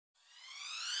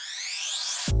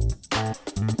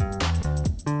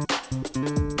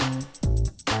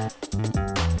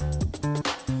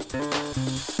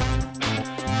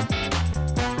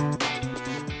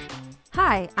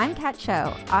I'm Kat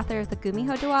Cho, author of the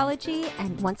Gumiho Duology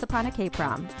and Once Upon a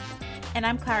K-Prom. And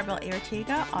I'm Clarabelle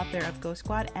Ortega, author of Ghost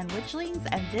Squad and Witchlings,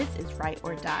 and this is Write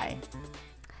or Die.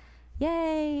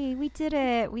 Yay, we did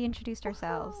it. We introduced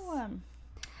ourselves.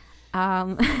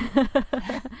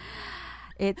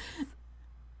 It's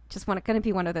just going to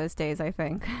be one of those days, I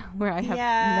think, where I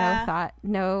have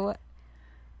no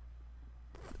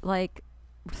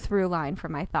through line for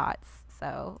my thoughts.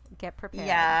 So get prepared.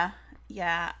 Yeah.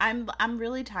 I'm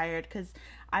really tired because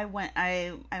I went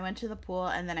to the pool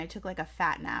and then I took like a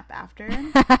fat nap after. You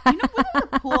know when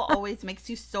the pool always makes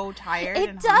you so tired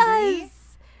and hungry?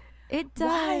 It does.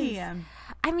 Why?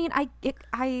 I mean, I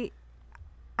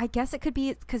guess it could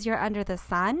be because you're under the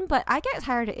sun, but I get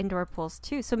tired of indoor pools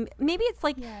too. So maybe it's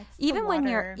like even when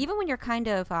you're kind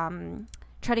of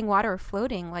treading water or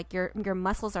floating, like your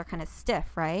muscles are kind of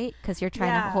stiff, right? Because you're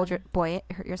trying to hold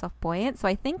yourself buoyant. So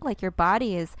I think like your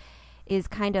body is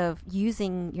kind of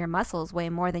using your muscles way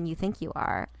more than you think you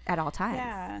are at all times.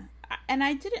 Yeah. And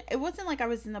it wasn't like I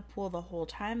was in the pool the whole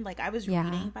time. Like I was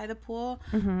reading by the pool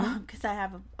because I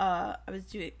was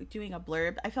doing a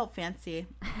blurb. I felt fancy.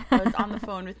 I was on the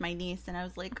phone with my niece and I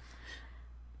was like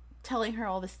telling her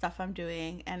all the stuff I'm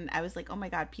doing. And I was like, oh my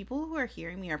God, people who are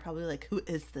hearing me are probably like, who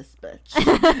is this bitch?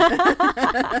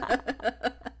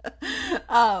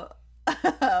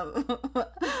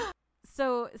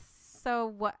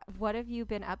 So what have you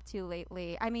been up to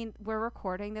lately? I mean, we're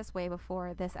recording this way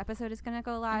before this episode is going to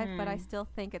go live, but I still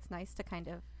think it's nice to kind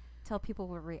of tell people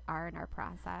where we are in our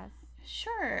process.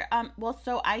 Sure.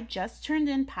 So I just turned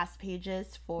in past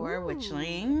pages for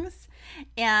Witchlings,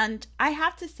 and I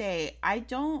have to say, I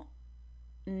don't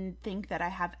think that I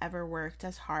have ever worked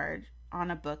as hard on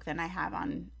a book than I have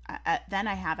on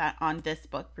this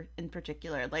book in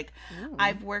particular. Like,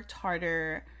 I've worked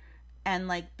harder and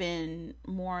like been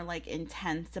more like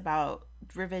intense about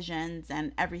revisions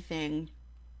and everything,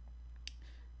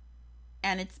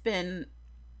 and it's been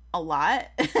a lot.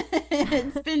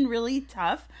 It's been really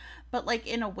tough, but like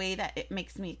in a way that it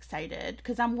makes me excited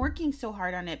because I'm working so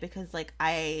hard on it because like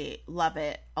I love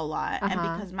it a lot, and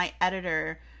because my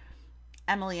editor,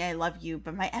 Emily, I love you,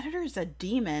 but my editor is a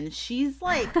demon. She's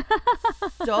like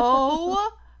so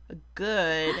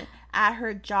good at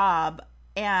her job,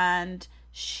 and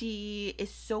she is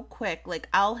so quick. Like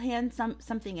I'll hand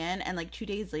something in and like 2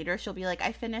 days later she'll be like,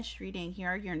 I finished reading, here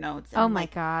are your notes. And oh I'm my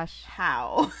like, gosh,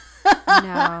 how?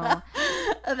 No.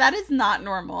 That is not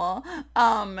normal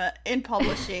in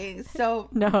publishing. So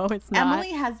no, it's not.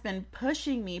 Emily has been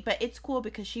pushing me, but it's cool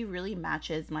because she really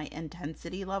matches my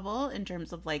intensity level in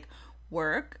terms of like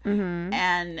work,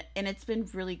 and it's been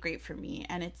really great for me.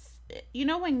 And it's, you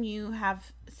know, when you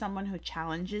have someone who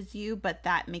challenges you but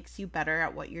that makes you better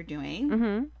at what you're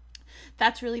doing,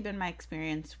 that's really been my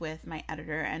experience with my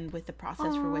editor and with the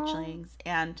process for Witchlings.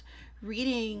 And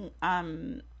reading,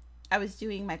 I was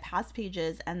doing my past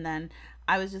pages, and then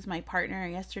I was with my partner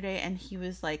yesterday, and he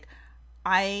was like,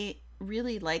 I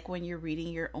really like when you're reading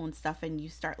your own stuff and you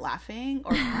start laughing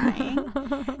or crying.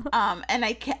 And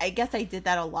I guess I did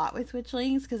that a lot with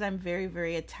Witchlings because I'm very,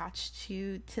 very attached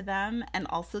to them, and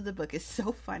also the book is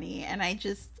so funny, and I'm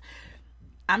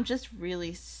just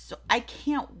really I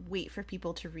can't wait for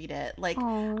people to read it. Like,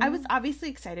 I was obviously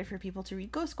excited for people to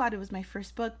read Ghost Squad. It was my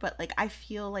first book, but like I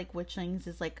feel like Witchlings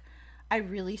is like, I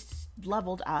really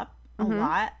leveled up a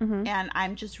lot, and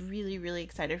I'm just really, really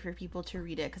excited for people to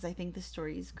read it because I think the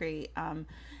story is great.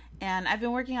 And I've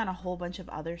been working on a whole bunch of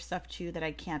other stuff too that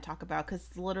I can't talk about because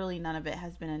literally none of it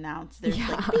has been announced. There's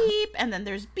like beep, and then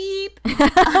there's beep.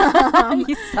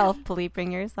 You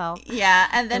self-bleeping yourself. Yeah,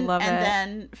 and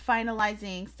then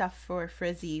finalizing stuff for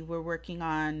Frizzy. We're working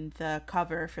on the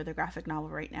cover for the graphic novel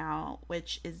right now,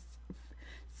 which is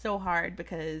so hard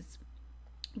because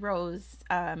Rose,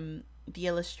 the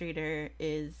illustrator,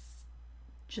 is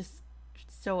just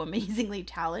so amazingly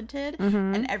talented,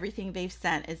 and everything they've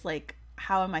sent is like,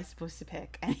 how am I supposed to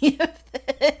pick any of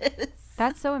this?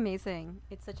 That's so amazing.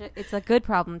 It's a good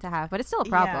problem to have, but it's still a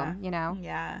problem, you know?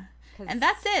 Yeah. And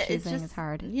that's it. It's just is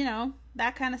hard. You know,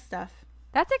 that kind of stuff.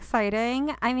 That's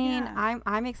exciting. I mean,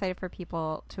 I'm excited for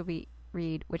people to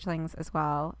read Witchlings as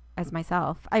well as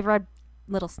myself. I've read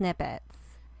little snippets.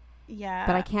 Yeah.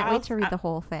 But I can't wait to read the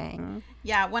whole thing.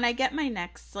 Yeah, when I get my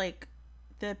next, like,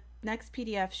 the next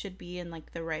PDF should be in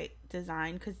like the right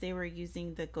design because they were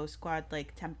using the Ghost Squad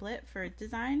like template for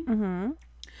design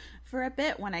for a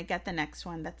bit. When I get the next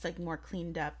one that's like more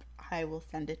cleaned up, I will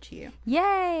send it to you.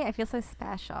 Yay, I feel so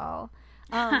special.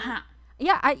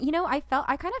 Yeah,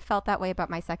 I kind of felt that way about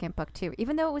my second book too,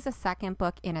 even though it was a second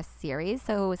book in a series,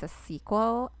 so it was a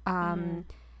sequel.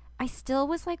 I still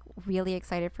was like really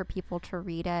excited for people to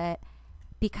read it.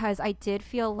 because I did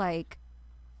feel like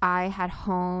I had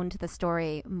honed the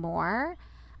story more.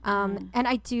 And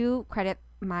I do credit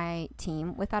my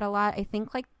team with that a lot. I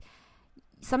think like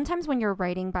sometimes when you're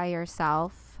writing by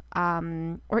yourself,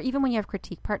 or even when you have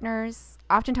critique partners,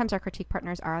 oftentimes our critique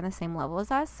partners are on the same level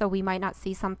as us. So we might not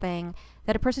see something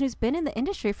that a person who's been in the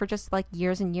industry for just like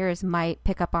years and years might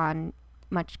pick up on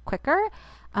much quicker.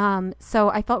 So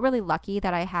I felt really lucky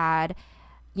that I had,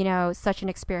 you know, such an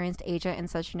experienced agent and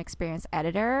such an experienced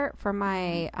editor for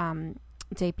my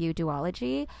debut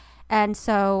duology. And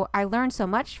so I learned so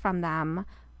much from them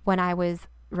when I was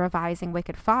revising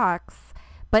Wicked Fox.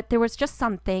 But there was just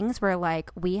some things where like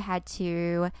we had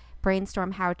to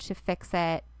brainstorm how to fix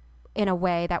it in a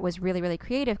way that was really, really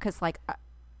creative, because like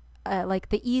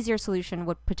the easier solution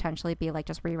would potentially be like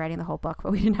just rewriting the whole book,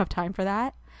 but we didn't have time for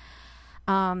that.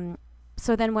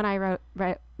 So then when I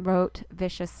wrote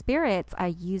Vicious Spirits, I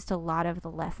used a lot of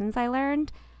the lessons I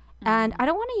learned. And I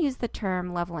don't want to use the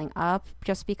term leveling up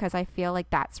just because I feel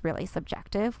like that's really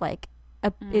subjective. Like,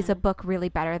 is a book really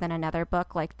better than another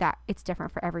book? Like that, it's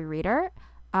different for every reader.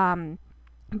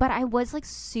 But I was like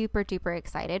super duper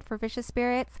excited for Vicious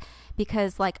Spirits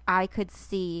because like I could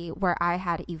see where I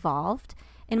had evolved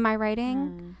in my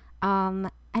writing.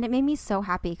 And it made me so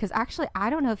happy because actually,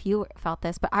 I don't know if you felt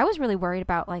this, but I was really worried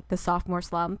about like the sophomore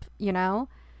slump, you know?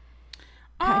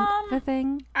 Kind of a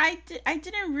thing. I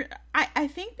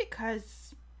think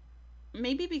because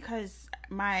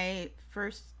my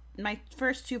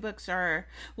first two books are,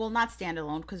 well, not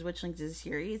standalone because Witchlings is a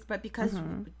series, but because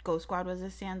Ghost Squad was a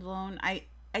standalone, I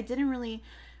didn't really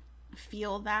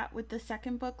feel that with the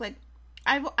second book. Like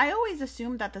I always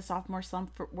assumed that the sophomore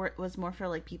slump was more for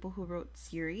like people who wrote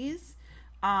series.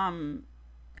 I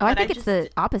think it's the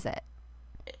opposite.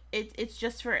 It's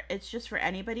just for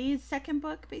anybody's second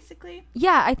book, basically.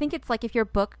 Yeah, I think it's like if your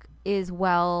book is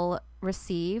well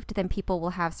received, then people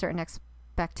will have certain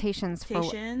expectations for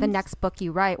the next book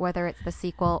you write, whether it's the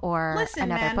sequel or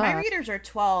another book. My readers are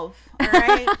 12. All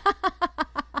right,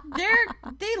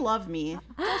 they love me.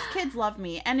 Those kids love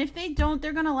me, and if they don't,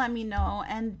 they're gonna let me know,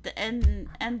 and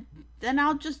then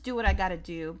I'll just do what I gotta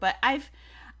do. But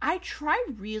I try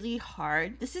really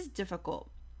hard. This is difficult.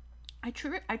 I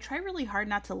try really hard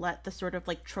not to let the sort of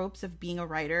like tropes of being a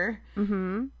writer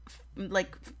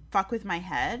like fuck with my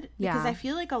head, because I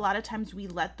feel like a lot of times we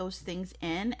let those things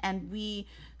in and we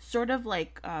sort of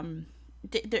like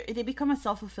they become a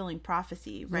self-fulfilling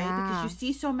prophecy, right? Because you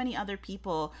see so many other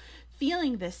people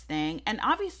feeling this thing, and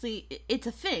obviously it's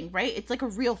a thing, right? It's like a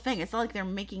real thing. It's not like they're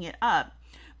making it up,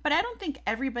 but I don't think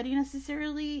everybody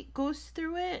necessarily goes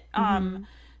through it.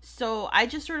 So I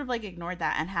just sort of like ignored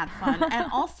that and had fun.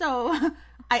 And also,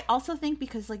 I also think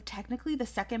because like technically the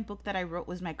second book that I wrote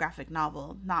was my graphic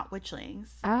novel, not Witchlings.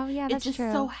 Oh yeah, that's true. It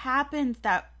just so happens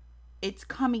that it's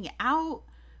coming out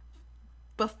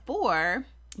before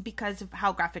because of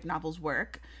how graphic novels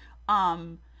work.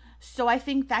 So I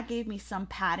think that gave me some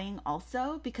padding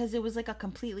also because it was like a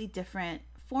completely different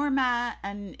format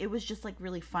and it was just like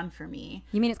really fun for me.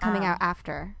 You mean it's coming out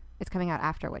after? It's coming out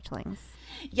after Witchlings.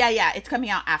 Yeah, it's coming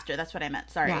out after. That's what I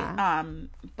meant. Sorry. Yeah.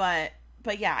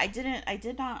 But yeah, I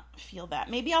did not feel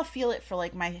that. Maybe I'll feel it for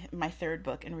like my third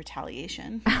book in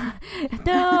Retaliation.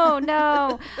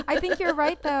 No. I think you're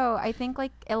right though. I think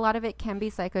like a lot of it can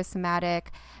be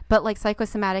psychosomatic, but like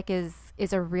psychosomatic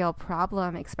is a real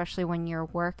problem, especially when your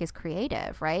work is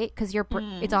creative, right? Because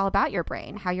it's all about your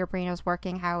brain, how your brain is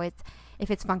working, if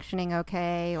it's functioning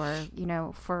okay, or you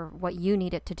know, for what you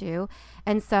need it to do.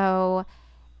 And so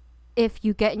if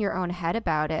you get in your own head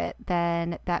about it,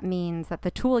 then that means that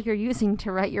the tool you're using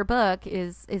to write your book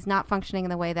is not functioning in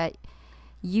the way that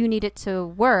you need it to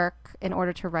work in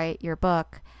order to write your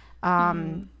book.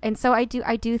 And so I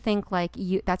do think like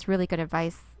that's really good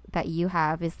advice that you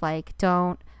have, is like,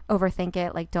 don't overthink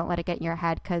it. Like, don't let it get in your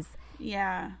head, because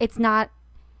it's not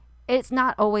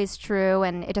always true,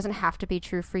 and it doesn't have to be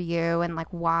true for you. And like,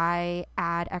 why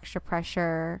add extra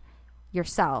pressure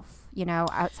yourself, you know,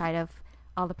 outside of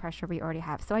all the pressure we already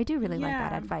have? So I do really like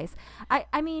that advice.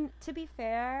 I mean, to be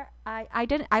fair,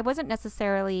 I wasn't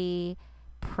necessarily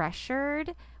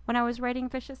pressured when I was writing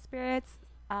Vicious Spirits,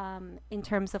 in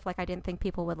terms of like, I didn't think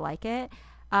people would like it,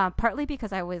 partly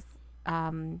because I was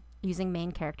using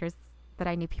main characters that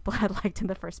I knew people had liked in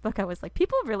the first book. I was like,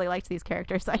 people really liked these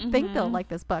characters. I think they'll like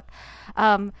this book.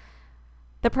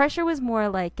 The pressure was more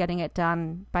like getting it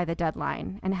done by the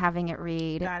deadline and having it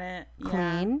read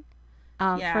clean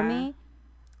for me.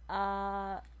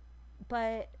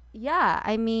 But yeah,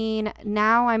 I mean,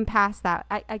 now I'm past that.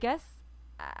 I guess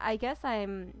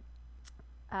I'm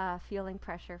feeling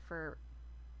pressure for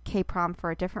K-prom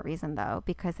for a different reason though,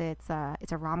 because it's a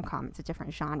rom-com. It's a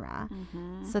different genre.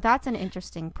 So that's an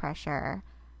interesting pressure.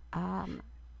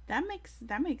 That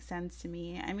makes sense to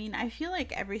me. I mean, I feel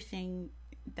like everything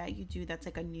that you do that's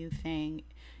like a new thing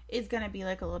is gonna be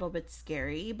like a little bit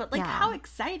scary, but like how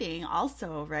exciting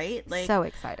also, right? Like, so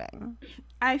exciting.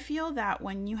 I feel that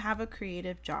when you have a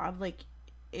creative job like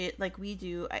we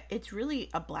do, it's really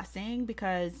a blessing,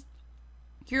 because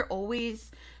you're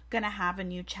always gonna have a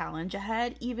new challenge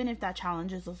ahead. Even if that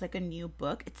challenge is like a new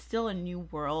book, it's still a new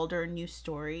world or a new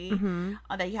story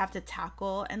that you have to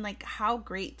tackle. And like, how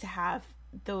great to have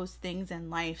those things in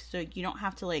life, so you don't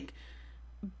have to like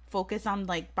focus on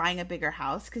like buying a bigger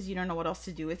house because you don't know what else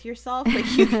to do with yourself.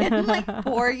 Like, you can like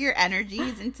pour your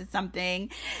energies into something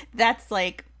that's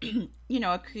like you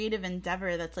know, a creative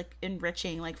endeavor that's like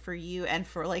enriching, like for you and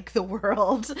for like the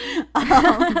world.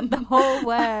 The whole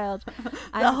world.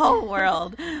 The whole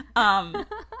world.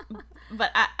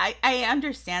 But I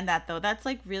understand that though. That's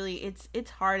like really,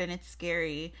 it's hard and it's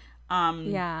scary.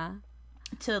 To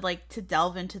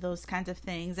delve into those kinds of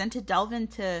things, and to delve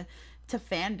into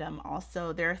fandom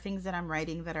also. There are things that I'm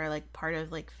writing that are like part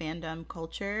of like fandom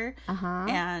culture,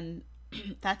 and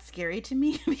that's scary to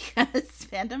me because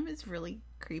fandom is really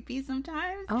creepy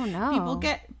sometimes. Oh no.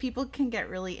 People can get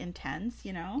really intense,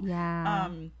 you know? Yeah.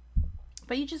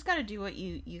 But you just got to do what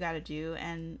you got to do.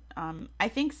 And I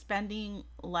think spending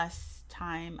less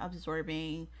time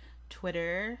absorbing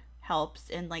Twitter helps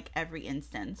in like every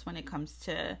instance when it comes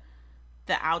to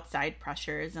the outside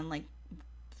pressures and like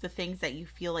the things that you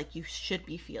feel like you should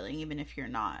be feeling, even if you're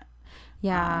not.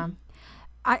 Yeah.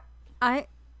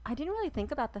 I didn't really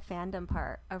think about the fandom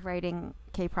part of writing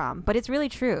K-prom, but it's really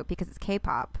true because it's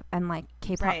K-pop, and like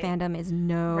K-pop fandom is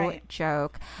no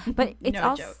joke. But it's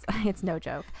it's no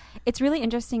joke. It's really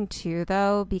interesting too,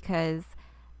 though, because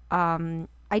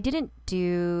I didn't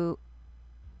do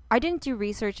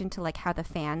research into like how the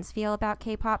fans feel about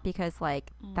K-pop, because like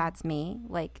that's me.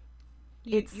 Like,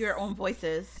 it's your own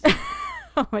voices.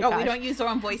 Oh my gosh. We don't use our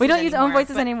own voices. We don't use own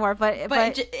voices anymore, but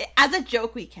as a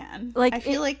joke, we can. Like, I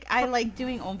feel like I like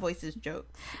doing own voices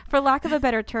jokes. For lack of a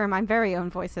better term, I'm very own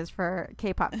voices for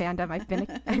K-pop fandom. I've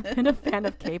been a fan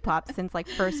of K-pop since like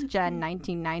first gen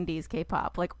 1990s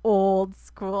K-pop, like old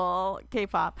school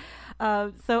K-pop.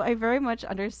 So I very much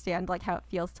understand like how it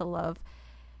feels to love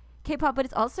K-pop, but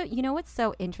it's also, you know, what's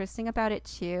so interesting about it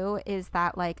too is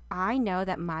that like I know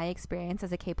that my experience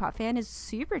as a K-pop fan is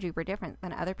super duper different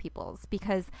than other people's,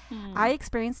 because I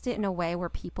experienced it in a way where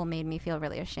people made me feel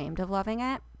really ashamed of loving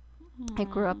it. I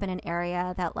grew up in an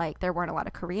area that like there weren't a lot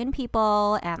of Korean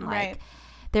people, and like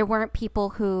there weren't people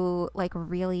who like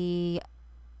really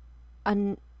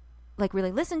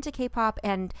really listened to K-pop,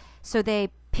 and so they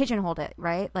pigeonholed it,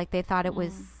 right? Like they thought it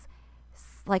was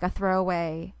like a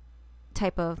throwaway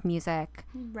type of music,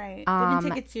 right? They didn't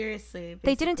take it seriously. Basically.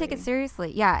 They didn't take it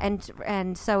seriously, yeah.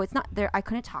 And so it's not there. I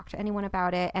couldn't talk to anyone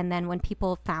about it. And then when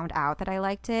people found out that I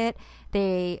liked it,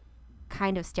 they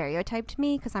kind of stereotyped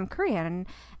me because I'm Korean.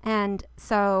 And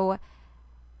so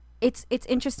it's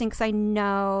interesting because I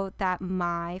know that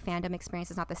my fandom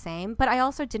experience is not the same, but I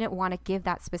also didn't want to give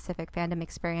that specific fandom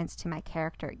experience to my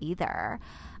character either.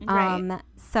 Right.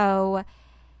 So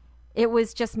it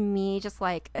was just me, just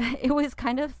like, it was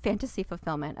kind of fantasy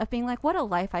fulfillment of being like, what a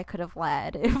life I could have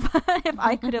led if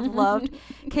I could have loved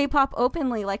K-pop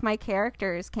openly like my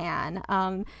characters can.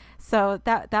 So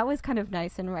that was kind of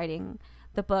nice in writing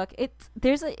the book.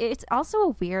 It's also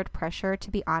a weird pressure,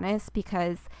 to be honest,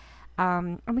 because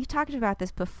and we talked about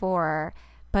this before,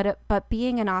 but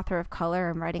being an author of color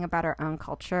and writing about our own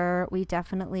culture, we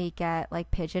definitely get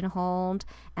like pigeonholed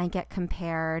and get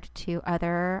compared to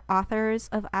other authors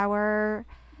of our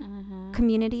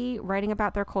community writing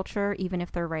about their culture, even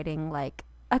if they're writing like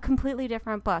a completely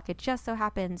different book. It just so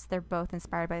happens they're both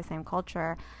inspired by the same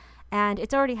culture. And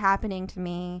it's already happening to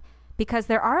me because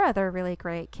there are other really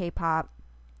great K-pop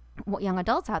young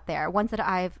adults out there, ones that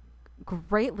I've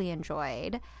greatly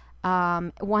enjoyed.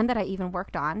 One that I even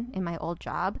worked on in my old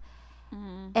job.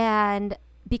 And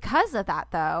because of that,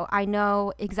 though, I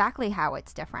know exactly how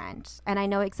it's different. And I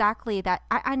know exactly that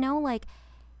I know like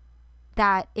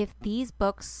that if these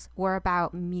books were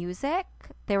about music,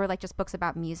 they were like just books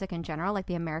about music in general, like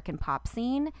the American pop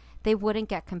scene, they wouldn't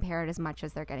get compared as much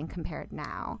as they're getting compared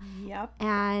now. Yep.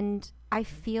 And I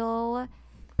feel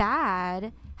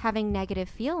bad having negative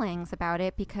feelings about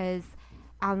it because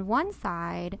on one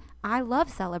side, I love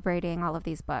celebrating all of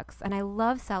these books, and I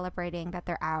love celebrating that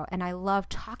they're out, and I love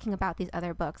talking about these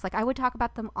other books. Like, I would talk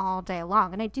about them all day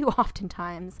long, and I do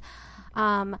oftentimes.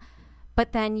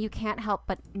 But then you can't help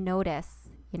but notice,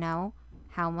 you know,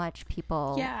 how much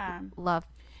people love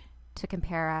to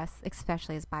compare us,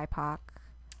 especially as BIPOC.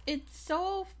 It's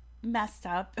so messed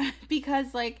up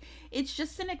because like it's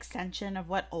just an extension of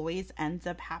what always ends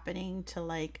up happening to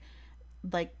like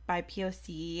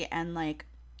BIPOC and like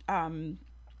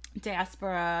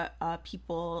diaspora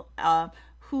people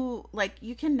who like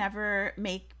you can never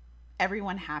make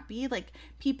everyone happy. Like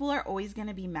people are always going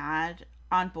to be mad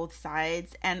on both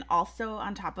sides, and also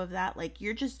on top of that, like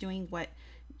you're just doing what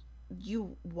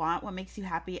you want, what makes you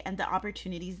happy, and the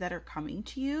opportunities that are coming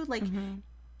to you, like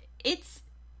it's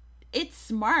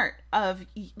smart of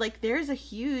like there's a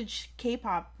huge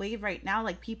K-pop wave right now,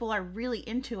 like people are really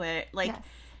into it, like yes.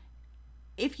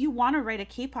 If you want to write a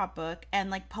K-pop book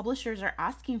and like publishers are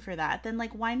asking for that, then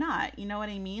like why not, you know what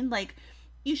I mean? Like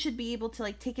you should be able to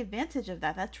like take advantage of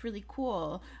that. That's really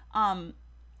cool.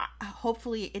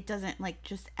 Hopefully it doesn't like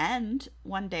just end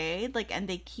one day, like, and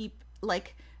they keep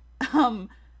like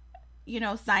you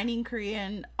know, signing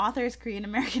Korean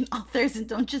American authors, and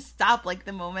don't just stop like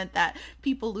the moment that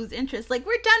people lose interest, like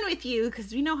we're done with you,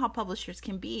 because we know how publishers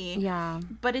can be. Yeah,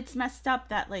 but it's messed up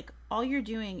that like all you're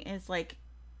doing is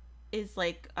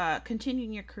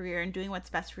continuing your career and doing what's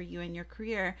best for you in your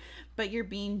career, but you're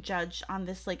being judged on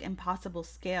this like impossible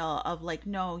scale of like,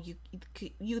 no,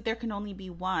 you there can only be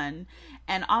one.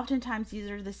 And oftentimes these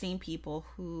are the same people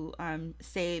who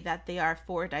say that they are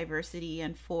for diversity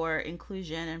and for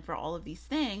inclusion and for all of these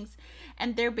things,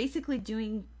 and they're basically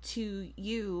doing to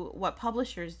you what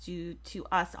publishers do to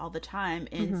us all the time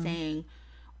in saying,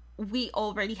 we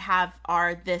already have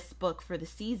this book for the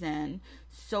season,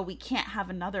 so we can't have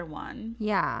another one.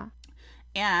 Yeah.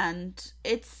 And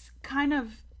it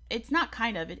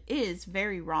is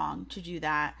very wrong to do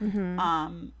that.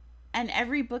 And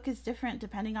every book is different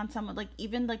depending on someone, like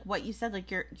even like what you said, like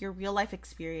your real life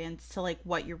experience to like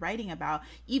what you're writing about,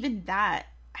 even that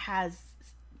has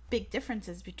big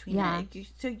differences between it.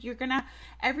 So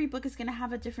every book is gonna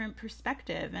have a different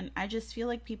perspective, and I just feel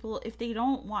like people, if they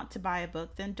don't want to buy a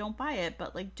book, then don't buy it,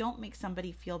 but like don't make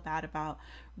somebody feel bad about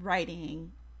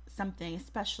writing something,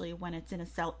 especially when it's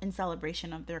in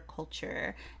celebration of their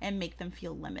culture, and make them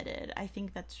feel limited. I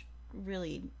think that's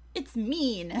really, it's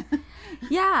mean.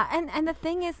 Yeah, and the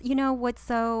thing is, you know, what's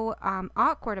so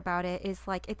awkward about it is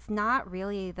like it's not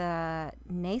really the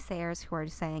naysayers who are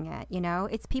saying it, you know,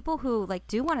 it's people who like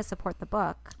do want to support the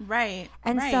book, right?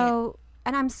 So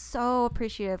and I'm so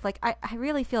appreciative. Like I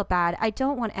really feel bad. I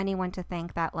don't want anyone to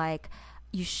think that like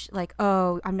like,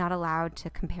 oh, I'm not allowed to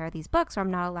compare these books, or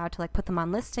I'm not allowed to like put them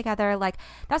on lists together. Like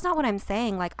that's not what I'm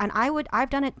saying. Like, and I've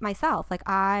done it myself. Like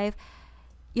I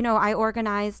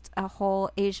organized a whole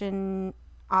Asian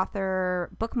author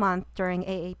book month during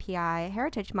AAPI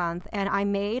Heritage Month, and I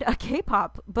made a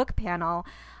K-pop book panel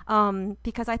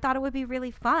because I thought it would be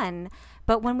really fun.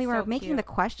 But when we were making the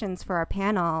questions for our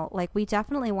panel, like we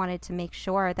definitely wanted to make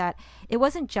sure that it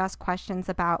wasn't just questions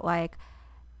about like,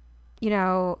 you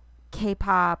know,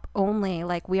 K-pop only.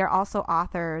 Like we are also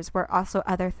authors. We're also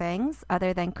other things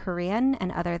other than Korean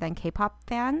and other than K-pop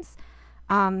fans.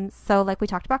 So like we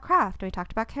talked about craft, we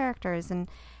talked about characters and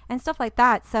stuff like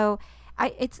that. So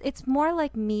it's more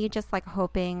like me just like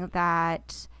hoping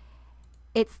that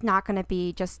it's not going to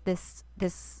be just this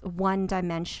one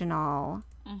dimensional,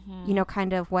 you know,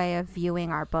 kind of way of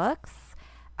viewing our books.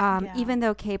 Even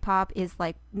though K-pop is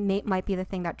like, might be the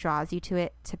thing that draws you to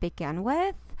it to begin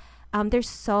with. There's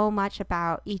so much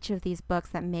about each of these books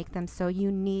that make them so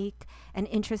unique and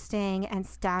interesting and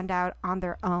stand out on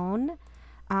their own.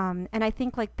 And I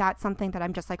think like that's something that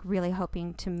I'm just like really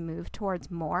hoping to move towards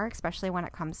more, especially when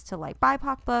it comes to like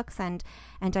BIPOC books and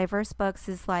diverse books,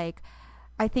 is like,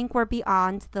 I think we're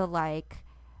beyond the like,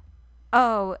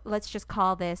 oh, let's just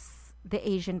call this the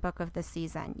Asian book of the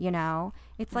season, you know?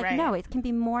 It's like, no, it can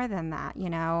be more than that, you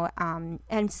know?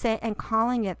 And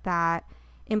calling it that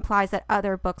implies that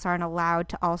other books aren't allowed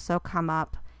to also come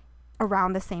up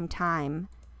around the same time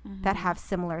that have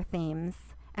similar themes,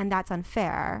 and that's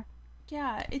unfair.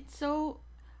 Yeah, it's so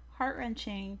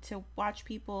heart-wrenching to watch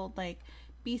people like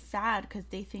be sad because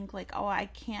they think like, oh, I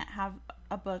can't have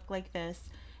a book like this.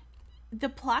 The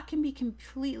plot can be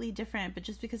completely different, but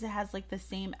just because it has like the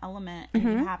same element and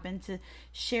you happen to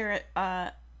share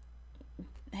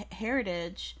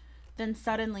heritage, then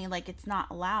suddenly like it's not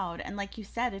allowed. And like you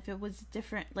said, if it was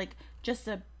different, like just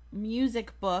a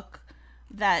music book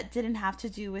that didn't have to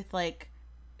do with like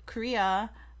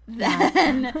Korea,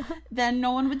 then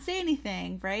no one would say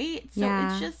anything, right? So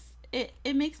it's just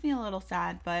it makes me a little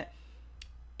sad, but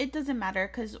it doesn't matter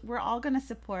because we're all gonna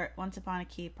support Once Upon a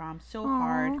K-prom so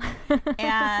hard,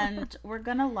 and we're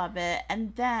gonna love it.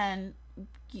 And then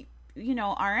you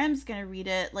know, RM's gonna read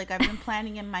it like I've been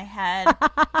planning in my head.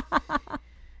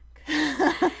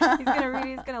 He's gonna read.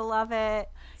 He's gonna love it.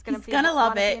 He's gonna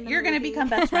love it. You're gonna become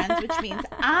best friends, which means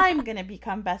I'm gonna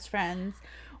become best friends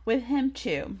with him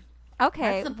too.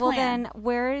 Okay. Well, then,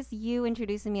 where's you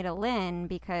introducing me to Lynn?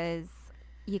 Because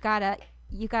you gotta.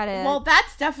 Well,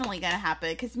 that's definitely gonna happen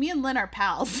because me and Lynn are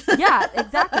pals. Yeah,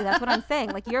 exactly. That's what I'm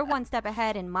saying. Like, you're one step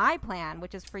ahead in my plan,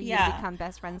 which is for you to become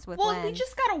best friends with Lynn. Well, we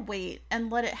just gotta wait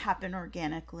and let it happen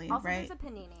organically, also, right? There's a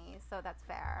panini, so that's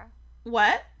fair.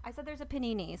 What? I said there's a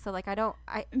panini, so like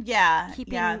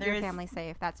keeping your family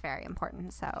safe, that's very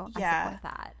important. So I support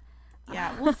that.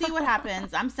 Yeah, we'll see what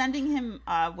happens. I'm sending him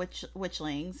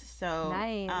witchlings, so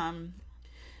nice.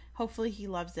 Hopefully he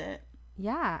loves it.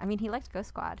 Yeah, I mean, he liked Ghost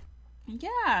Squad.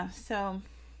 Yeah, so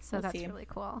we'll that's see. really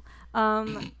cool.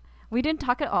 We didn't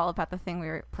talk at all about the thing we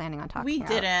were planning on talking about.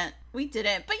 We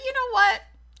didn't. But you know what?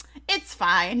 It's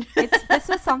fine. This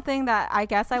was something that I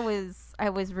guess I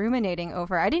was ruminating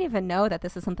over. I didn't even know that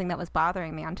this is something that was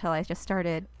bothering me until I just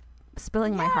started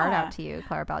spilling my heart out to you,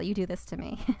 Clarabelle. You do this to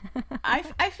me.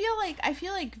 I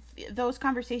feel like those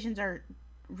conversations are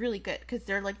really good because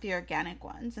they're like the organic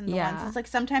ones, and the ones it's like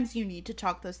sometimes you need to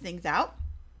talk those things out.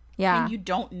 Yeah. And you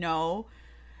don't know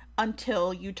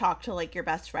until you talk to like your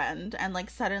best friend, and like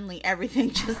suddenly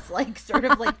everything just like sort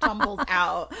of like tumbles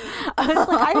out. I was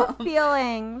like, I have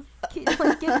feelings.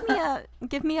 Like,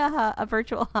 give me a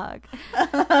virtual hug.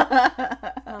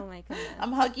 Oh my goodness.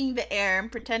 I'm hugging the air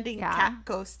and pretending Cat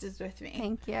Ghost is with me.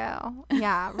 Thank you.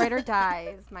 Yeah, Ride or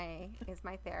Die is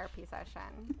my therapy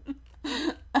session.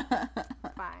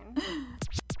 Fine.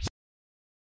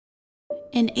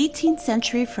 In 18th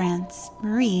century France,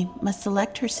 Marie must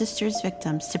select her sister's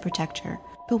victims to protect her.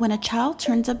 But when a child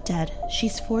turns up dead,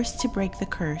 she's forced to break the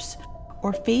curse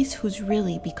or face who's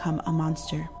really become a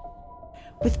monster.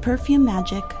 With perfume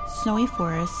magic, snowy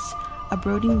forests, a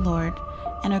brooding lord,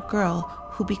 and a girl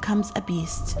who becomes a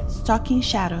beast, Stalking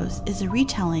Shadows is a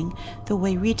retelling the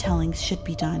way retellings should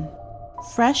be done.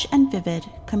 Fresh and vivid,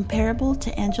 comparable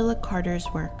to Angela Carter's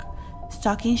work,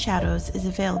 Stalking Shadows is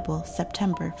available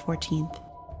September 14th.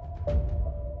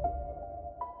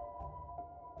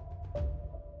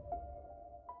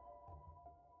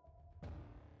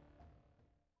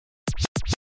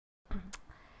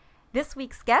 This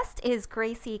week's guest is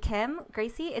Gracie Kim.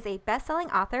 Gracie is a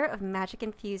best-selling author of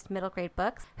magic-infused middle-grade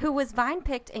books who was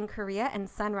vine-picked in Korea and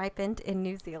sun-ripened in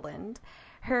New Zealand.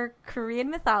 Her Korean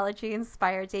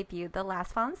mythology-inspired debut, The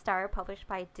Last Fallen Star, published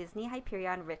by Disney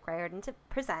Hyperion Rick Riordan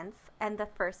Presents, and the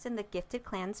first in the Gifted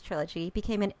Clans trilogy,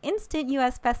 became an instant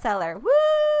U.S. bestseller. Woo!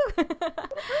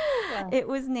 It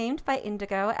was named by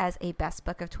Indigo as a Best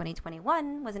Book of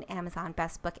 2021, was an Amazon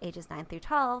Best Book ages 9 through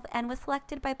 12, and was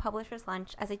selected by Publishers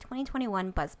Lunch as a 2021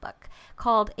 Buzz Book.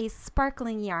 Called A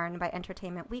Sparkling Yarn by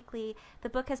Entertainment Weekly, the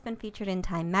book has been featured in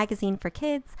Time Magazine for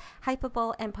Kids,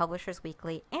 Hypable, and Publishers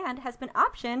Weekly, and has been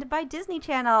optioned by Disney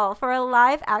Channel for a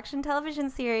live-action television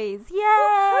series.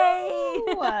 Yay!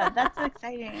 Woo-hoo! That's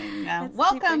exciting.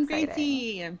 Welcome,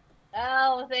 Gracie.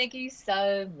 Oh, thank you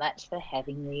so much for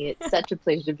having me. It's such a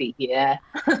pleasure to be here.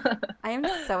 I am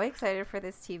so excited for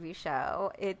this TV show.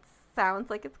 It sounds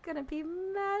like it's going to be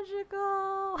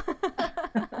magical.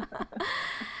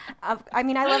 I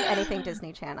mean, I love anything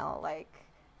Disney Channel,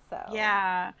 so.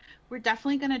 Yeah, we're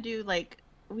definitely going to do,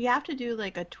 we have to do,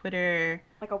 a Twitter...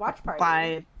 Like a watch party.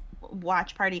 Live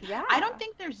watch party. Yeah. I don't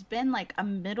think there's been, a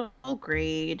middle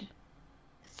grade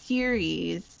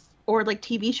series or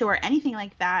TV show or anything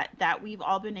like that we've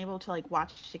all been able to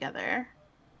watch together.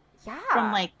 Yeah.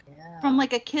 From a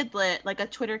kidlit, a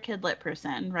Twitter kidlit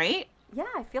person, right? Yeah,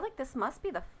 I feel like this must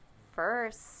be the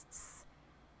first.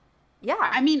 Yeah.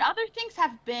 I mean, other things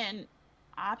have been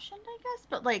optioned, I guess,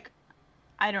 but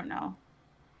I don't know.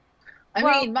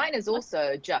 I mean, mine is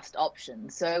also just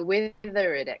options. So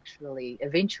whether it actually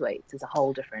eventuates is a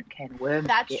whole different can of worms.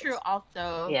 That's true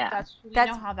also. Yeah. That's true. We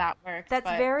know how that works. That's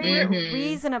very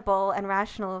reasonable and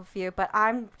rational of you, but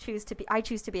I choose to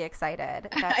be excited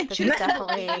that this is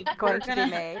definitely going to be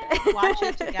made. Watch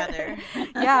it together.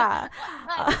 Yeah.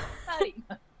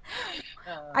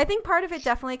 I think part of it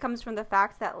definitely comes from the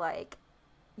fact that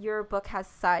your book has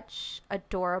such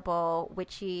adorable,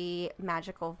 witchy,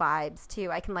 magical vibes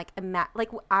too. I can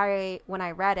when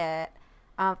I read it,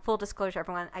 full disclosure,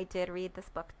 everyone, I did read this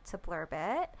book to blurb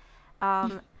it.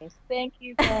 Yes, thank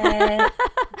you, Kat.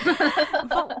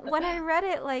 But when I read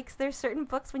it, there's certain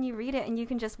books when you read it and you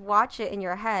can just watch it in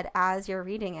your head as you're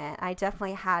reading it. I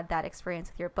definitely had that experience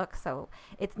with your book, so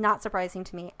it's not surprising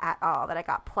to me at all that I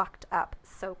got plucked up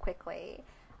so quickly.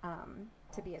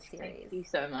 To be a series. Thank you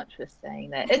so much for saying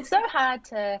that. It's so hard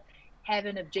to have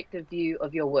an objective view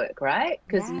of your work, right?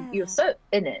 Because you're so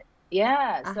in it.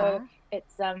 Yeah. So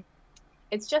it's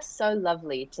it's just so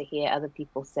lovely to hear other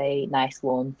people say nice,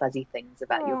 warm, fuzzy things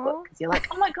about your book, because you're like,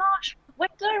 oh my gosh, wait,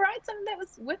 did I write something that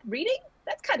was worth reading?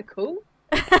 That's kind of cool.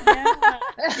 Yeah,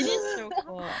 it is so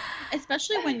cool,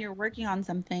 especially when you're working on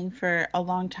something for a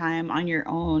long time on your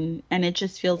own, and it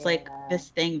just feels like this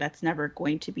thing that's never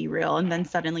going to be real, and then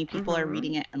suddenly people are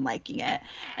reading it and liking it,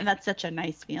 and that's such a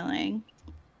nice feeling.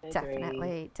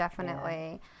 Definitely.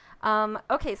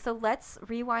 Okay, so let's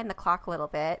rewind the clock a little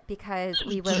bit, because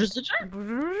we were love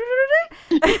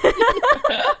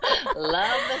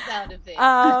the sound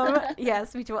effects.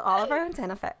 Yes, we do all of our own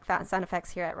sound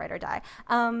effects here at Write or Die.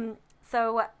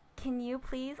 So can you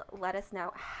please let us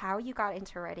know how you got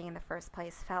into writing in the first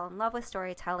place, fell in love with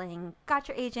storytelling, got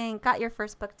your agent, got your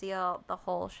first book deal, the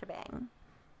whole shebang?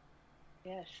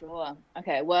 Yeah, sure.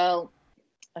 Okay,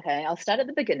 I'll start at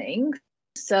the beginning.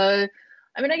 So,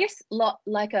 I mean, I guess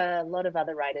like a lot of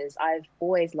other writers, I've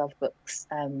always loved books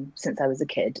since I was a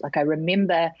kid. Like, I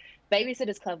remember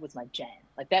Babysitter's Club was my jam.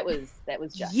 Like, that was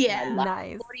just my life.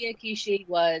 Nice. Claudia Kishi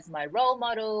was my role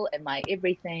model and my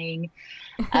everything.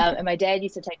 And my dad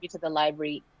used to take me to the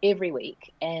library every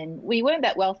week. And we weren't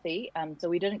that wealthy, so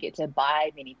we didn't get to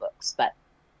buy many books. But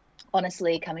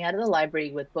honestly, coming out of the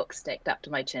library with books stacked up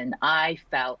to my chin, I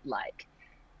felt like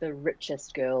the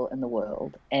richest girl in the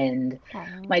world. And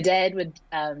my dad would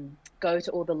go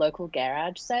to all the local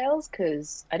garage sales,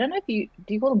 because I don't know if do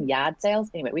you call them yard sales?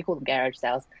 Anyway, we call them garage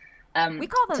sales. We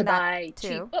call them to that buy too.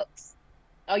 Cheap books.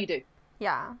 Oh, you do?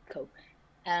 Yeah. Cool.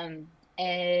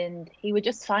 And he would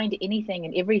just find anything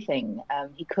and everything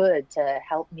he could to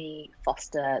help me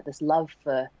foster this love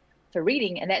for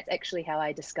reading. And that's actually how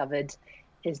I discovered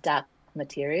his Dark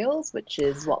Materials, which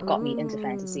is what got me into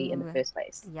fantasy in the first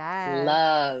place. Yeah,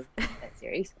 love that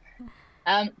series.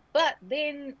 But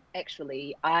then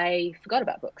actually I forgot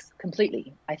about books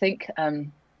completely. I think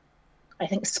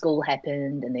school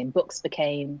happened, and then books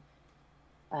became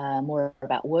more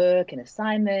about work and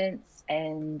assignments,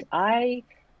 and I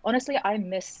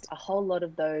missed a whole lot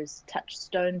of those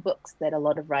touchstone books that a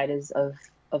lot of writers of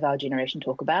our generation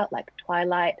talk about, like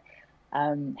Twilight,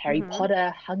 Harry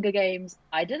Potter, Hunger Games.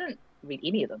 I didn't read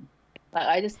any of them. Like,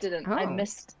 I just didn't. I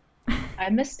missed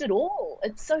it all.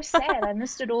 It's so sad. I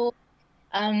missed it all.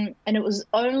 And it was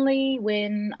only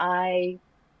when I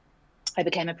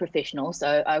became a professional.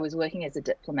 So I was working as a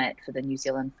diplomat for the New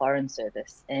Zealand Foreign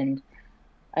Service, and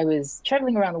I was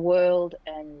traveling around the world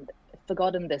and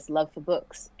forgotten this love for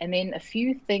books. And then a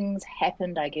few things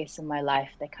happened, I guess, in my life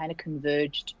that kind of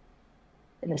converged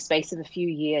in the space of a few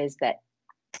years that,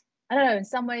 I don't know, in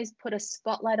some ways put a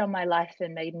spotlight on my life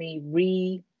and made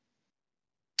me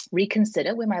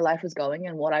reconsider where my life was going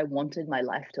and what I wanted my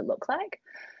life to look like.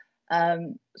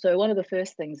 So one of the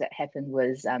first things that happened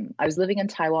was I was living in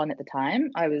Taiwan at the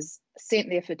time. I was sent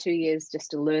there for 2 years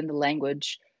just to learn the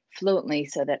language fluently,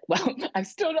 so that, well, I'm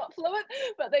still not fluent,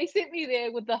 but they sent me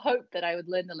there with the hope that I would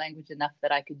learn the language enough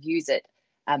that I could use it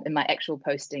in my actual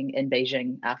posting in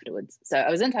Beijing afterwards. So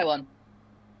I was in Taiwan,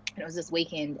 and it was this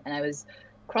weekend, and I was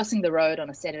crossing the road on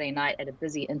a Saturday night at a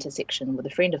busy intersection with a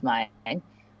friend of mine.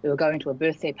 We were going to a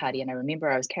birthday party, and I remember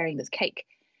I was carrying this cake,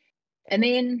 and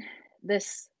then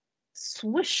this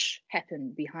swoosh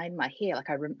happened behind my hair. Like,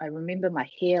 I remember my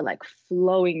hair like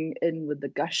flowing in with the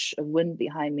gush of wind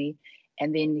behind me,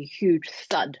 and then a huge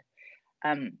thud.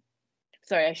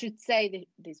 Sorry, I should say that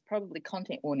there's probably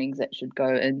content warnings that should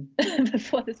go in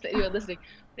before this video listening.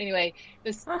 But anyway,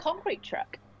 this concrete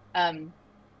truck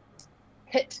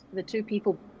hit the two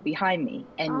people behind me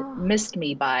and missed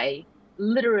me by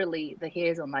literally the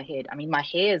hairs on my head. I mean, my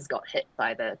hairs got hit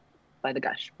by the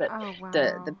gush, but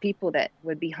the people that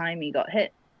were behind me got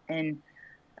hit. And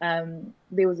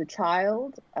there was a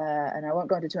child, and I won't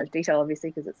go into too much detail, obviously,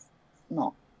 because it's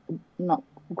not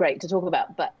great to talk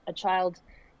about, but a child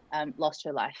lost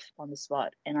her life on the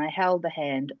spot, and I held the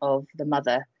hand of the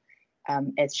mother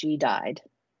as she died.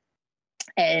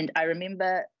 And I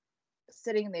remember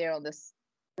sitting there on this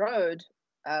road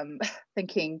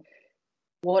thinking,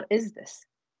 what is this?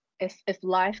 If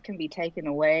life can be taken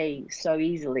away so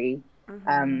easily,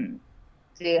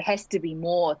 there has to be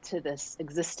more to this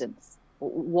existence.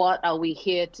 What are we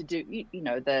here to do? You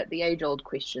know, the age-old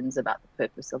questions about the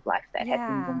purpose of life that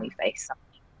happen when we face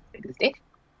something big as death.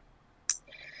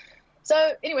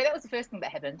 So anyway, that was the first thing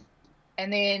that happened.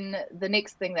 And then the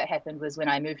next thing that happened was when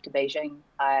I moved to Beijing,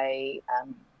 I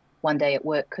one day at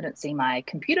work couldn't see my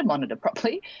computer monitor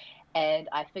properly, and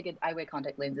I figured I wear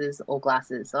contact lenses or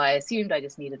glasses, so I assumed I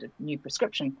just needed a new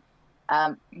prescription.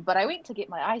 But I went to get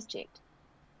my eyes checked,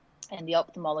 and the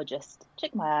ophthalmologist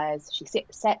checked my eyes. She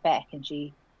sat back and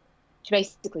she she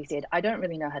basically said, I don't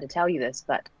really know how to tell you this,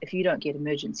 but if you don't get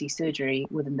emergency surgery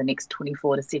within the next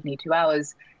 24 to 72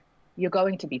 hours, you're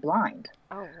going to be blind.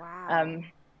 Oh, wow.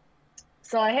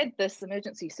 So I had this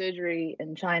emergency surgery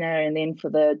in China, and then for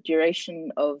the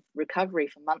duration of recovery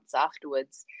for months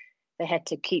afterwards, they had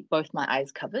to keep both my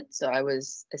eyes covered. So I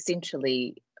was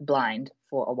essentially blind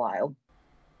for a while.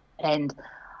 And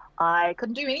I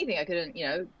couldn't do anything. I couldn't,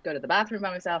 go to the bathroom by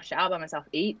myself, shower by myself,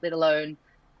 eat, let alone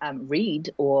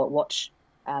read or watch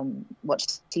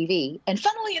TV. And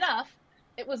funnily enough,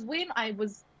 it was when I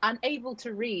was unable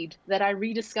to read that I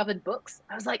rediscovered books.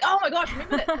 I was like, oh my gosh,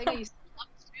 remember that thing I used to love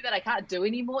to do that I can't do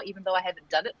anymore, even though I haven't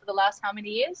done it for the last how many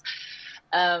years?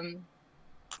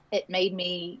 It made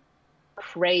me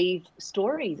crave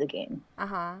stories again.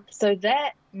 So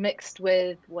that mixed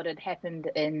with what had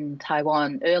happened in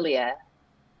Taiwan earlier,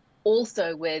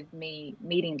 also with me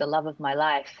meeting the love of my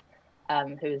life,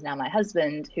 who is now my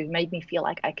husband, who made me feel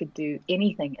like I could do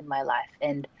anything in my life,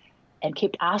 and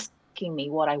kept asking me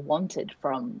what I wanted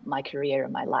from my career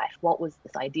and my life. What was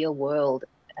this ideal world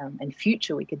and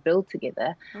future we could build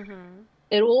together?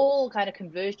 It all kind of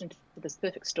converged into this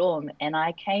perfect storm, and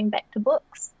I came back to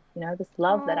books. This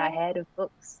love that I had of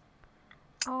books.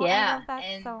 Oh, yeah, I love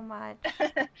that so much.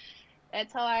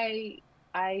 That's how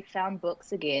I found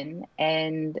books again,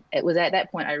 and it was at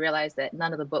that point I realized that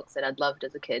none of the books that I'd loved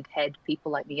as a kid had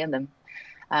people like me in them,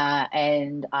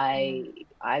 and I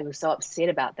was so upset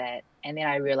about that. And then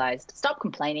I realized, stop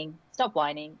complaining, stop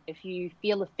whining. If you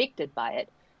feel affected by it,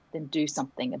 then do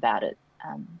something about it.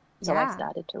 So I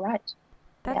started to write.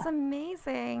 That's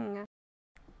amazing.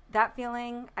 That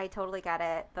feeling, I totally get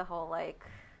it. The whole, like,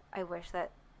 I wish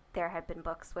that there had been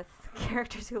books with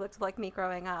characters who looked like me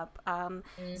growing up.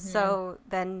 So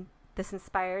then this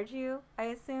inspired you, I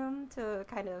assume, to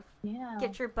kind of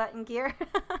get your butt in gear.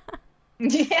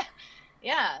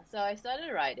 Yeah. So I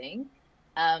started writing.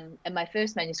 And my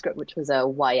first manuscript, which was a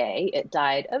YA, it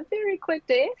died a very quick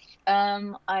death.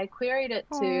 I queried it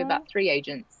to about 3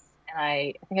 agents, and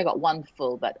I think I got 1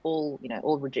 full, but all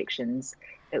rejections.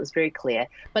 It was very clear,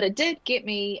 but it did get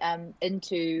me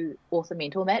into Author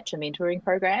Mentor Match, a mentoring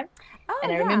program. And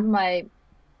I remember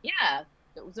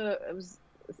it was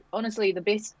honestly the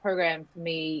best program for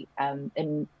me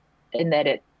in that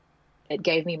it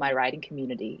gave me my writing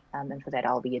community, and for that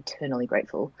I'll be eternally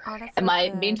grateful. And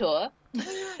my mentor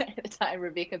at the time,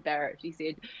 Rebecca Barrett, she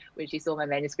said, when she saw my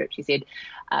manuscript, she said,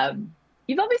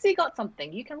 you've obviously got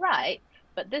something, you can write,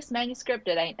 but this manuscript,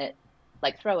 it ain't it.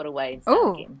 Like, throw it away and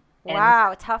start again. And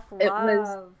wow, tough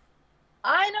love.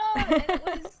 I know, and it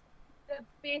was the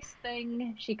best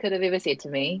thing she could have ever said to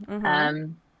me.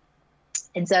 And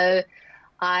so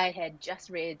I had just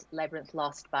read Labyrinth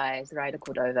Lost by Zoraida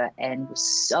Cordova and was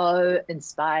so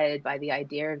inspired by the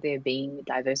idea of there being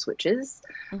diverse witches.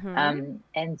 And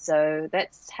so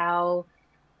that's how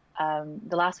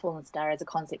The Last Fallen Star as a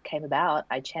concept came about.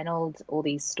 I channeled all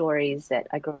these stories that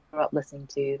I grew up listening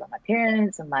to by my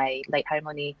parents and my late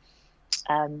Haimoni.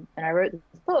 And I wrote this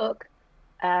book,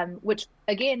 which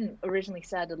again originally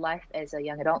started life as a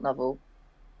young adult novel,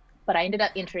 but I ended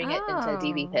up entering it into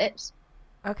DB Pit.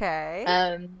 Okay.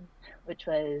 Which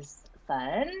was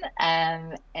fun.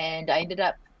 And I ended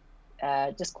up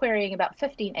just querying about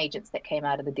 15 agents that came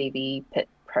out of the DB Pit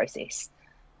process.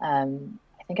 I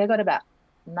think I got about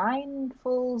 9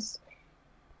 fulls,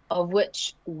 of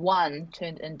which 1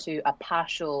 turned into a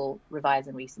partial revise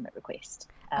and resubmit request.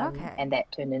 And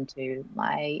that turned into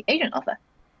my agent offer.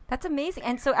 That's amazing.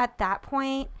 And so at that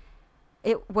point,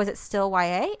 was it still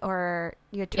YA, or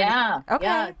you had turned?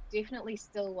 Yeah, definitely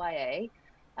still YA.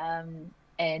 And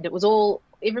it was all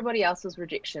everybody else's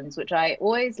rejections, which I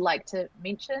always like to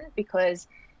mention because,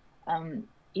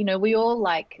 we all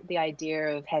like the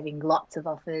idea of having lots of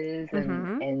offers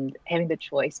and having the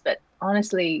choice. But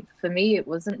honestly, for me, it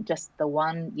wasn't just the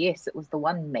one yes, it was the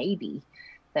one maybe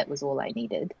that was all I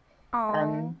needed.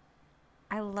 Oh,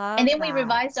 I love and then that. We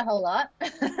revised a whole lot,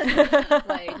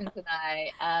 my agent and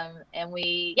I, and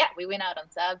we went out on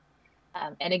sub,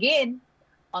 and again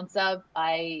on sub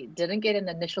I didn't get an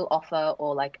initial offer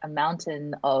or like a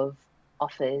mountain of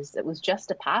offers. It was just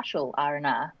a partial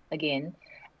R&R again,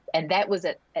 and that was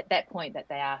at that point that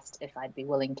they asked if I'd be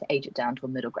willing to age it down to a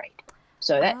middle grade.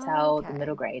 So that's how the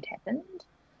middle grade happened.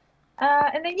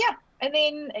 And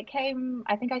then it came,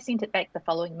 I think I sent it back the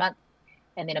following month.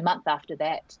 And then a month after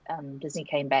that, Disney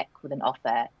came back with an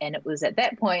offer. And it was at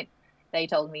that point they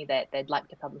told me that they'd like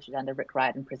to publish it under Rick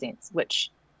Riordan Presents,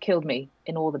 which killed me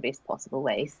in all the best possible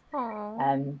ways.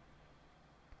 And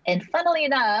funnily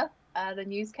enough, the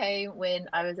news came when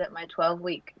I was at my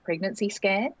 12-week pregnancy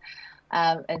scan.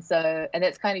 And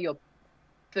that's kind of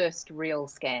first real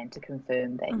scan to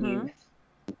confirm that you've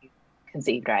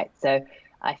conceived, right? So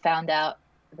I found out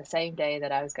the same day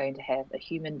that I was going to have a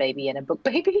human baby and a book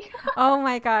baby. Oh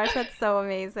my gosh, that's so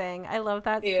amazing. I love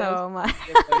that so much.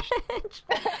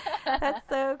 That's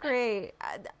so great.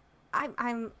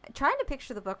 I'm trying to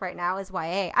picture the book right now as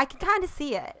YA. I can kind of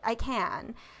see it. I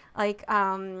can. Like,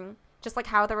 just like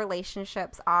how the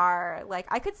relationships are. Like,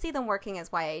 I could see them working as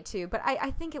YA too, but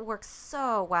I think it works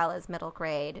so well as middle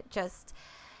grade. Just,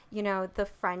 you know, the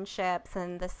friendships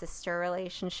and the sister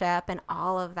relationship and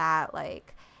all of that.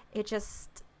 Like, it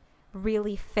just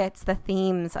really fits the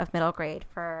themes of middle grade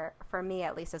for me,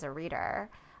 at least as a reader.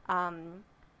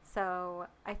 So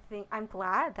I think I'm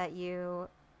glad that you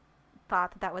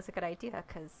thought that was a good idea,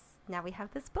 because now we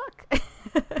have this book.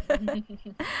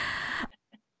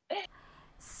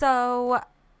 So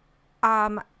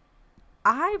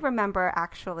I remember,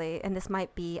 actually, and this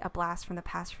might be a blast from the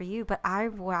past for you, but I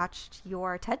watched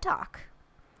your TED Talk.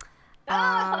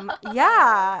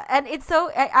 Yeah, and it's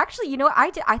so, actually, you know,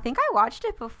 I think I watched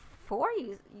it before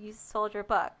you sold your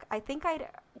book. I think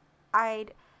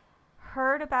I'd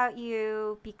heard about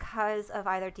you because of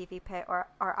either DV Pit or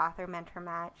Author Mentor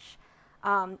Match.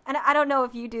 And I don't know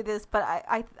if you do this, but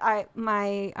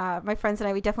my friends and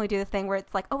I, we definitely do the thing where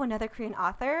it's like, oh, another Korean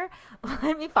author,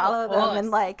 let me follow them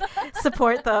and like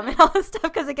support them and all this stuff,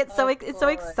 because it gets it's so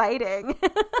exciting.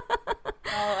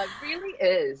 Oh, it really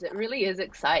is. It really is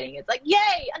exciting. It's like,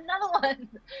 yay, another one.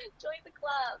 Join the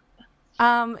club.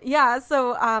 Yeah,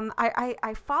 so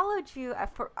I followed you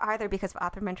for either because of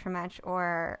Author Mentor Match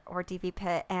or DV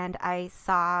Pit, and I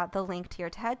saw the link to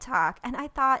your TED Talk, and I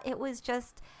thought it was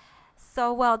just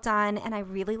so well done, and I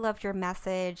really loved your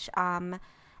message. And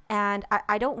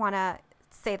I don't want to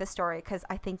say the story because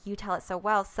I think you tell it so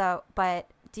well. So, but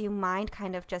do you mind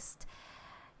kind of just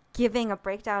giving a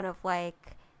breakdown of,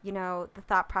 like, you know, the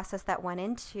thought process that went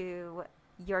into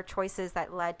your choices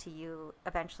that led to you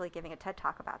eventually giving a TED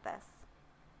Talk about this?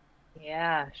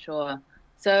 Yeah, sure.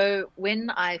 So when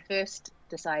I first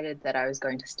decided that I was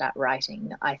going to start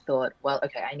writing, I thought, well,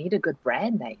 okay, I need a good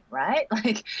brand name, right?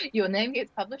 Like, your name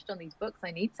gets published on these books.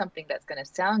 I need something that's going to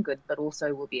sound good, but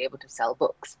also will be able to sell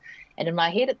books. And in my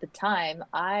head at the time,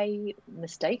 I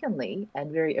mistakenly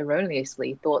and very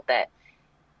erroneously thought that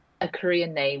a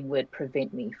Korean name would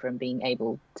prevent me from being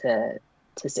able to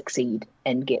succeed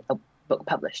and get a book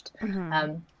published.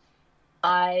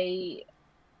 I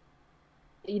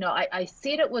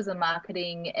said it was a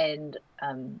marketing and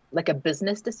like a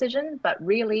business decision, but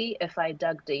really, if I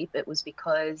dug deep, it was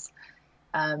because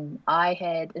I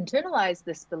had internalized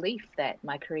this belief that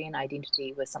my Korean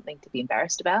identity was something to be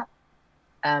embarrassed about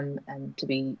and to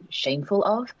be shameful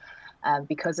of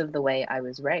because of the way I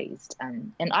was raised.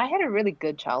 And I had a really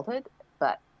good childhood,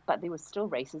 but there was still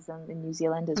racism in New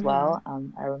Zealand as well.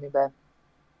 I remember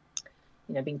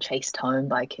being chased home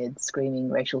by kids screaming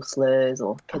racial slurs,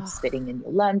 or kids spitting in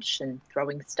your lunch and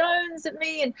throwing stones at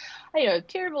me, and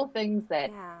terrible things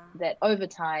that over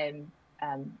time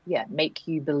make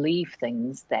you believe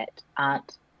things that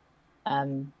aren't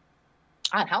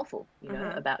helpful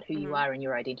about who you are and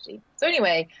your identity. So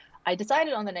anyway, I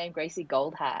decided on the name Gracie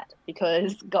Goldheart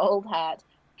because Goldheart,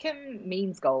 Kim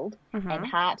means gold, and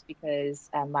heart because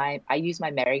I use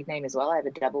my married name as well. I have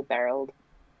a double-barreled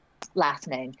last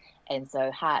name. And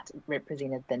so Hart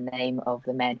represented the name of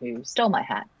the man who stole my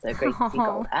hat. So Gracie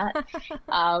Goldheart.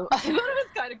 I thought it was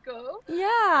kind of cool.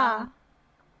 Yeah.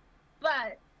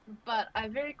 But I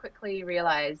very quickly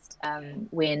realized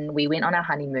when we went on our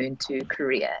honeymoon to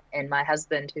Korea, and my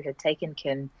husband, who had taken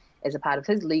Kim as a part of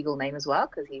his legal name as well,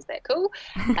 because he's that cool,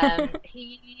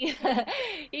 he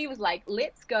was like,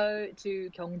 let's go to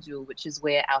Gyeongju, which is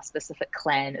where our specific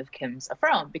clan of Kims are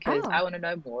from, because I want to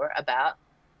know more about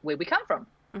where we come from.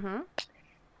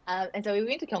 And so we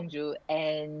went to Gyeongju,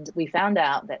 and we found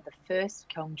out that the first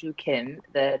Gyeongju Kim,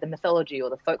 the mythology or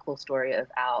the folklore story of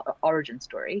our origin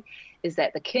story, is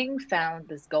that the king found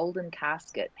this golden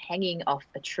casket hanging off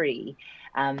a tree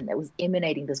that was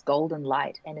emanating this golden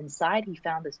light, and inside he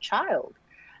found this child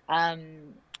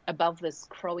above this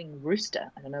crowing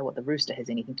rooster. I don't know what the rooster has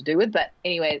anything to do with, but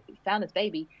anyway, he found this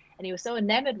baby, and he was so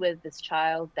enamored with this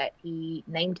child that he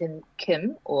named him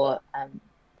Kim, or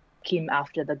Kim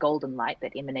after the golden light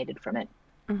that emanated from it.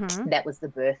 That was the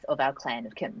birth of our clan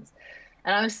of Kims.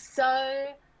 And I was so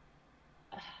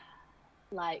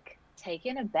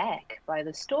taken aback by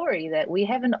the story that we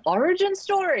have an origin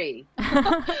story.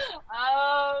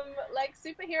 Like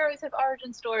superheroes have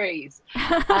origin stories,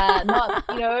 not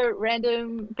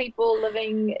random people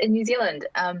living in New Zealand.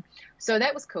 So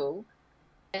that was cool.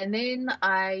 And then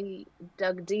I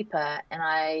dug deeper and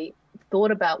I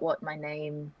thought about what my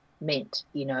name meant,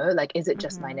 you know, like, is it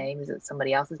just my name? Is it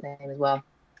somebody else's name as well?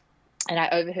 And I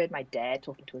overheard my dad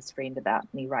talking to his friend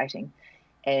about me writing,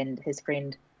 and his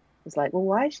friend was like, well,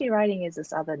 why is she writing as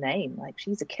this other name? Like,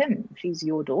 she's a Kim. She's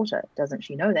your daughter. Doesn't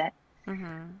she know that?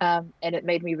 And it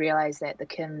made me realize that the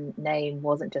Kim name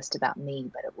wasn't just about me,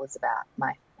 but it was about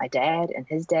my dad and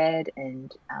his dad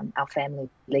and our family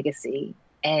legacy.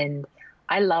 And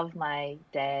I love my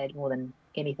dad more than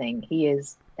anything. He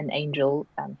is an angel.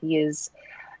 He is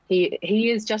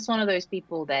just one of those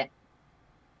people that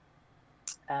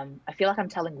I feel like I'm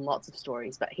telling lots of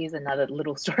stories, but here's another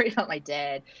little story about my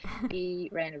dad. He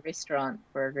ran a restaurant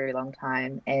for a very long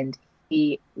time, and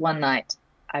one night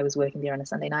I was working there on a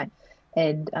Sunday night,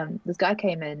 and this guy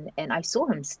came in, and I saw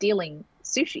him stealing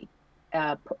sushi.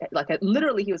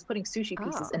 Literally, he was putting sushi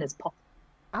pieces in his pocket.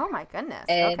 Oh my goodness!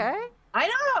 And okay. I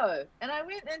know. And I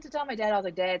went in to tell my dad. I was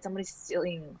like, Dad, somebody's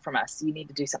stealing from us. You need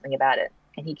to do something about it.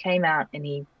 And he came out and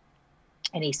he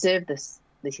served this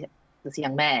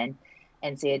young man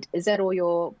and said, is that all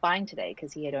you're buying today?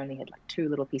 Because he had only had like 2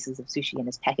 little pieces of sushi in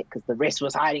his packet because the rest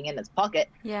was hiding in his pocket.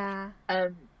 Yeah.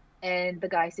 And the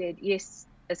guy said, yes,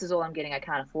 this is all I'm getting. I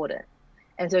can't afford it.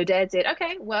 And so Dad said,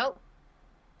 okay, well,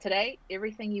 today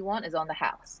everything you want is on the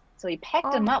house. So he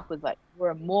packed him up with like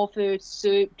more food,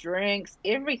 soup, drinks,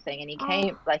 everything. And he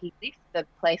came, like, he left the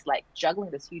place like juggling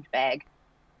this huge bag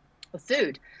of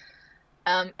food.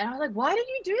 And I was like, why did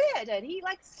you do that, Dad? He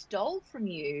like stole from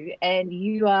you, and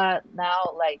you are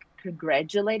now like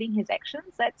congratulating his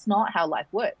actions. That's not how life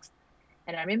works.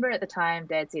 And I remember at the time,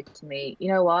 Dad said to me, you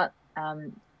know what,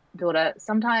 daughter,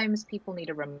 sometimes people need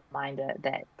a reminder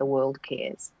that the world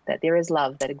cares, that there is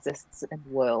love that exists in the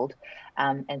world.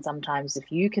 And sometimes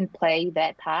if you can play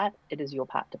that part, it is your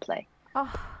part to play.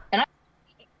 And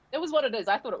it was what it is.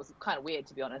 I thought it was kind of weird,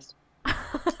 to be honest. You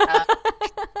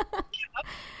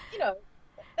know,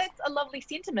 that's a lovely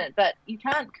sentiment, but you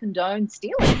can't condone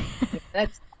stealing.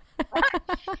 That's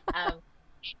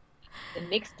the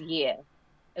next year,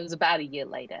 it was about a year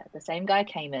later, the same guy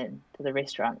came in to the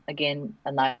restaurant again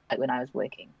a night when I was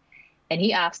working, and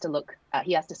he asked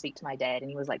to speak to my dad, and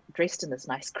he was like dressed in this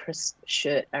nice crisp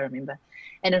shirt, I remember,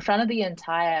 and in front of the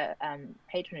entire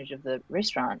patronage of the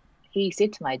restaurant, he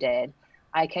said to my dad,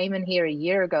 I came in here a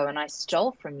year ago and I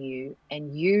stole from you,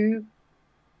 and you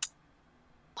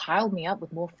piled me up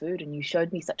with more food, and you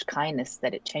showed me such kindness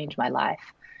that it changed my life.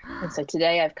 And so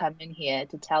today I've come in here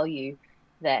to tell you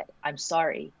that I'm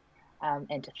sorry,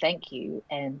 and to thank you,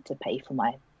 and to pay for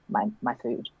my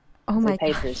food. Oh my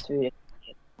God! For his food.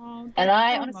 And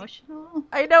I so honestly, emotional.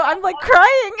 I know, I'm like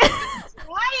crying.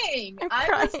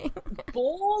 I was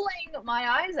bawling my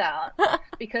eyes out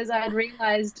because I had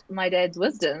realized my dad's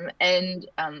wisdom and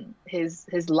his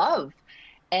love.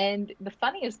 And the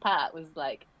funniest part was,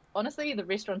 like, honestly, the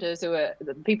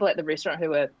people at the restaurant who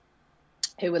were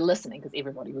listening, because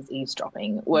everybody was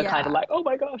eavesdropping, were kind of like, oh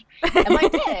my gosh. And my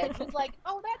dad was like,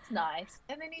 oh, that's nice.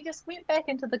 And then he just went back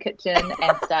into the kitchen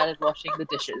and started washing the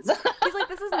dishes. He's like,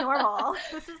 this is normal.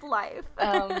 This is life.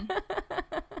 So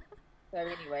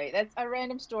anyway, that's a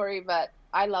random story, but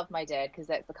I love my dad because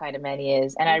that's the kind of man he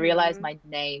is. And I realized my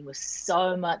name was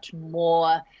so much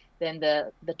more than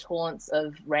the taunts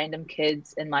of random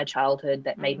kids in my childhood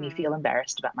that made me feel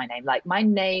embarrassed about my name. Like, my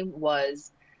name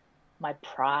was my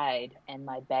pride and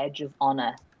my badge of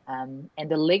honor, and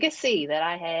the legacy that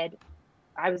I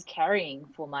was carrying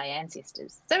for my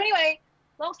ancestors. So anyway,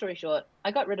 long story short,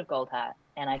 I got rid of Goldheart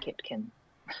and I kept Kim.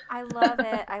 I love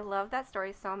it. I love that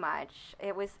story so much.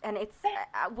 It was, and it's,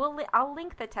 I'll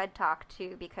link the TED Talk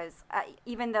too, because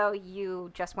even though you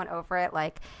just went over it,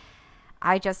 like,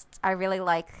 I really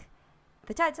like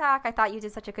the TED Talk. I thought you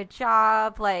did such a good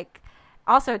job. Like,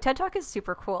 also, TED Talk is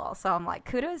super cool. So I'm like,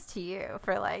 kudos to you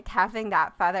for like having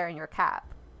that feather in your cap.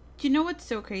 Do you know what's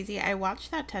so crazy? I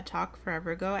watched that TED Talk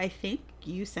forever ago. I think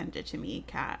you sent it to me,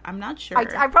 Kat. I'm not sure.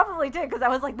 I probably did, because I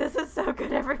was like, this is so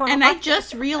good, everyone. And I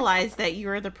just realized that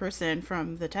you're the person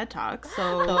from the TED Talk.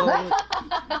 So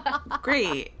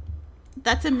great.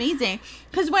 That's amazing.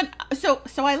 Because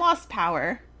so I lost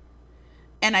power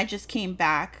and I just came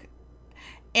back.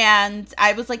 And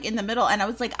I was like in the middle, and I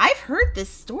was like, I've heard this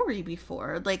story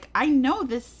before. Like, I know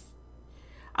this.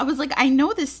 I was like, I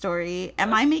know this story.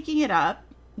 Am I making it up?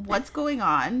 What's going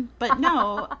on? But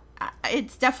no,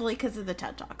 it's definitely because of the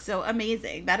TED Talk. So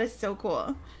amazing. That is so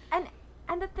cool. And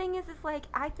the thing is like,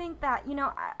 I think that, you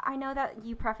know, I know that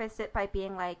you prefaced it by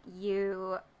being like,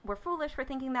 you were foolish for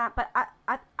thinking that, but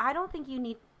I don't think you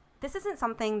need, this isn't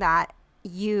something that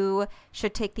you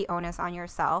should take the onus on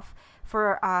yourself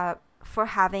for for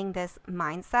having this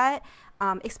mindset,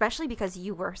 especially because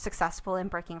you were successful in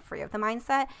breaking free of the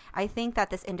mindset. I think that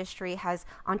this industry has,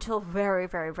 until very,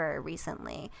 very, very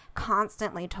recently,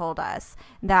 constantly told us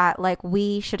that like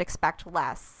we should expect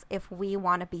less if we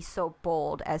want to be so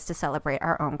bold as to celebrate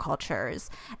our own cultures,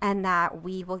 and that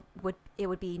it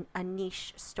would be a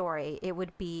niche story. It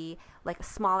would be like a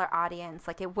smaller audience.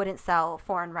 Like it wouldn't sell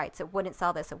foreign rights. It wouldn't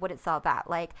sell this. It wouldn't sell that.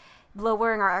 Like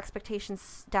lowering our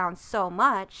expectations down so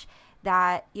much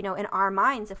that, you know, in our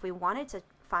minds, if we wanted to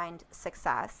find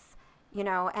success, you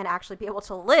know, and actually be able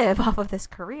to live off of this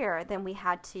career, then we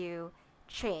had to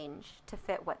change to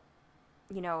fit what,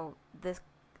 you know, this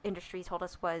industry told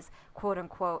us was quote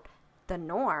unquote the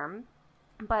norm.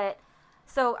 But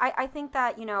so I think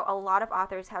that, you know, a lot of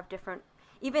authors have different,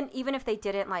 even if they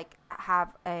didn't like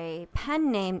have a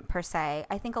pen name per se,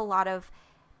 I think a lot of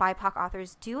BIPOC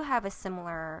authors do have a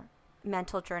similar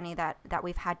mental journey that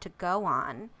we've had to go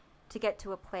on to get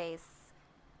to a place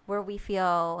where we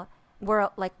feel we're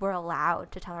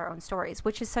allowed to tell our own stories,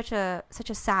 which is such a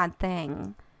sad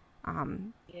thing.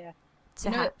 Yeah.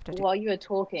 While you were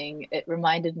talking, it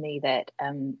reminded me that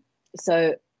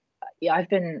so yeah, I've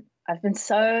been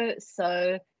so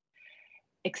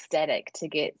ecstatic to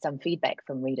get some feedback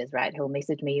from readers, right? Who'll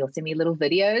message me or send me little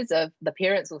videos of the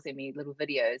parents will send me little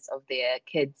videos of their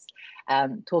kids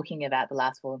talking about The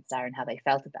Last Fallen Star and how they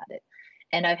felt about it.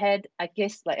 And I've had, I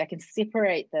guess, like I can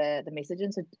separate the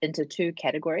messages into two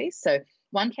categories. So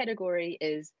one category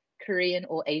is Korean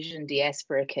or Asian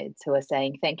diaspora kids who are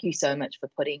saying, thank you so much for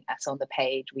putting us on the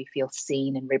page. We feel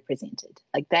seen and represented.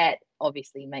 Like that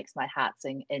obviously makes my heart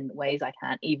sing in ways I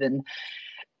can't even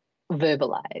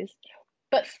verbalize.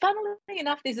 But funnily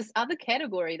enough, there's this other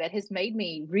category that has made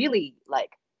me really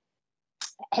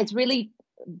has really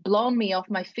blown me off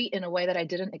my feet in a way that I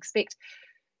didn't expect,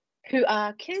 who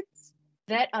are kids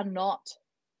that are not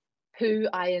who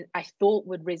I thought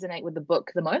would resonate with the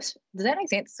book the most. Does that make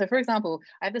sense? So for example,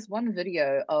 I have this one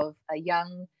video of a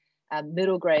young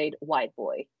middle grade white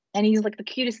boy, and he's like the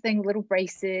cutest thing, little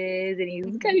braces, and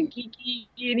he's kind of geeky,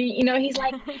 and he, you know, he's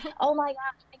like, oh my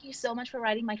gosh, thank you so much for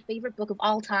writing my favorite book of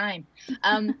all time.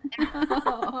 I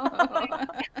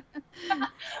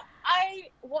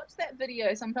watch that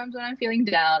video sometimes when I'm feeling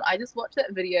down. I just watch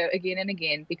that video again and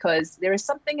again because there is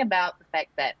something about the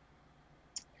fact that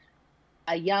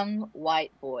a young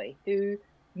white boy who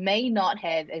may not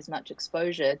have as much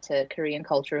exposure to Korean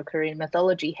culture or Korean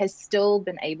mythology has still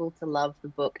been able to love the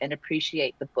book and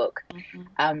appreciate the book.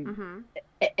 And,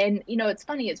 you know, it's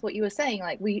funny, it's what you were saying,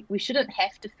 like we shouldn't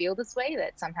have to feel this way,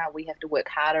 that somehow we have to work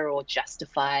harder or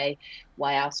justify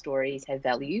why our stories have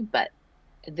value. But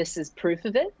this is proof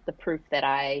of it, the proof that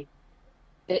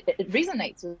it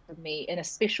resonates with me in a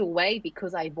special way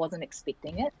because I wasn't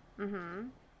expecting it.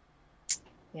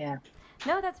 Yeah.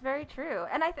 No, that's very true,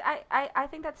 and I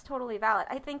think that's totally valid.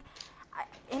 I think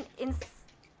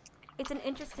it's an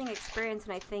interesting experience,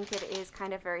 and I think it is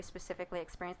kind of very specifically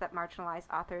experience that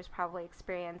marginalized authors probably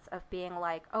experience of being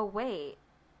like, oh wait,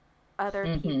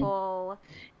 other people,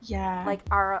 like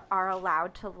are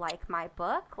allowed to like my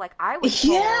book. Like I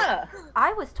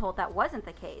was told that wasn't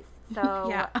the case.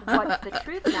 So what's the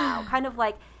truth now? Kind of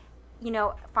like, you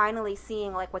know, finally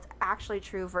seeing like what's actually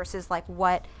true versus like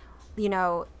what, you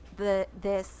know,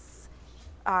 this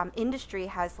industry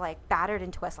has like battered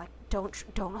into us, like don't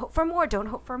hope for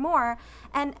more,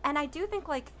 and I do think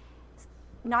like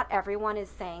not everyone is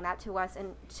saying that to us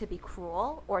and to be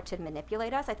cruel or to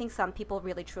manipulate us. I think some people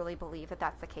really truly believe that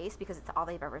that's the case because it's all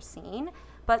they've ever seen,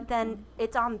 but then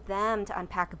it's on them to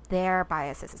unpack their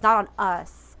biases. It's not on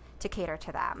us to cater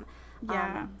to them.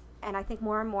 And I think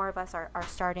more and more of us are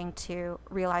starting to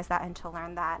realize that and to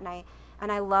learn that,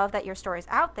 and I love that your story's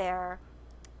out there,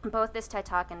 both this TED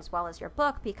Talk and as well as your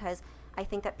book, because I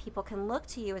think that people can look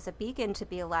to you as a beacon to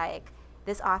be like,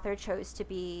 this author chose to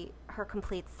be her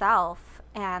complete self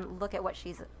and look at what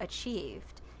she's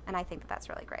achieved. And I think that that's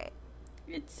really great.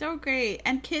 It's so great.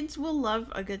 And kids will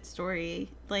love a good story.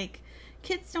 Like,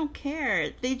 kids don't care.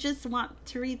 They just want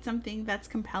to read something that's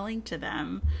compelling to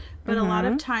them. But a lot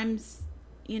of times,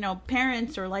 you know,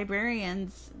 parents or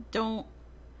librarians don't,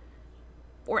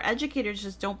 or educators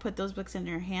just don't put those books in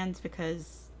their hands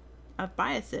because of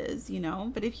biases, you know.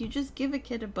 But if you just give a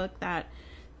kid a book that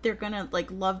they're gonna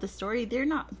like love the story, they're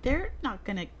not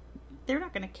gonna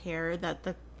care that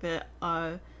the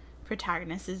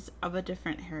protagonist is of a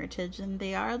different heritage than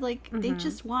they are. Like they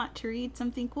just want to read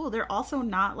something cool. They're also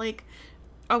not like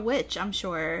a witch, I'm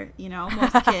sure, you know,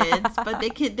 most kids, but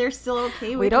they're still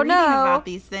okay with reading about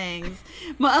these things.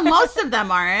 Most of them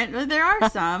aren't. There are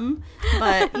some,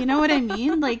 but you know what I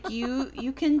mean? Like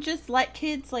you can just let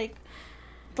kids like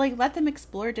like let them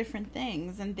explore different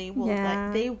things, and they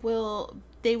will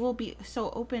they will be so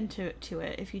open to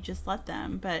it if you just let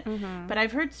them. But but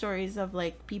I've heard stories of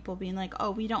like people being like,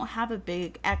 oh, we don't have a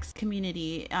big X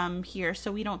community here,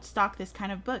 so we don't stock this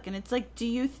kind of book. And it's like, do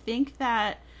you think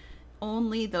that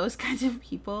only those kinds of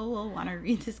people will want to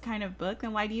read this kind of book?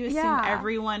 Then why do you assume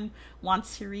everyone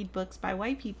wants to read books by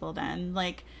white people then?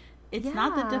 Like, it's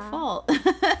not the default.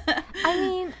 I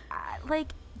mean,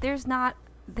 like, there's not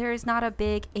a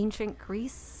big ancient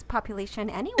Greece population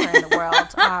anywhere in the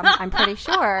world, I'm pretty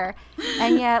sure.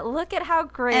 And yet, look at how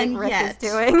great Rick is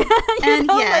doing.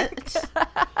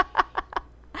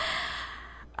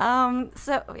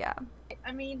 So, yeah.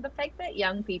 I mean, the fact that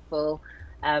young people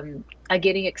are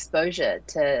getting exposure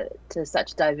to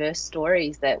such diverse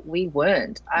stories that we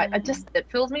weren't, I just, it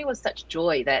fills me with such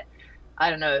joy that, I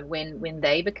don't know, when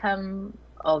they become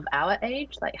of our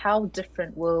age, like how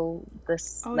different will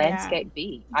this landscape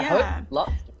be? I hope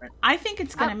lots different. I think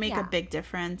it's going to make a big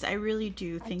difference. I really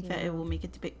do think that it will make a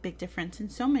big difference in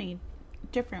so many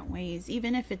different ways,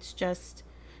 even if it's just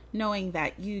knowing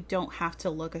that you don't have to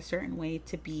look a certain way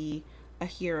to be a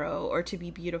hero or to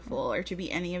be beautiful or to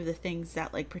be any of the things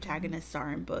that like protagonists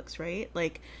are in books, right?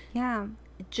 Like,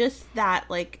 just that,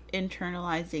 like,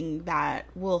 internalizing that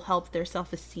will help their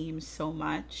self-esteem so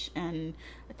much, and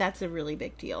that's a really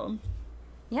big deal.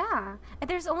 Yeah, and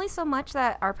there's only so much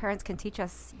that our parents can teach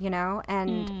us, you know,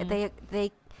 and they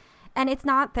and it's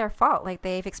not their fault. Like,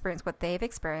 they've experienced what they've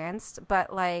experienced,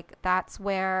 but like that's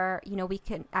where, you know, we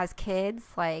can, as kids,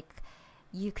 like,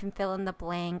 you can fill in the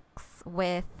blanks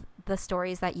with the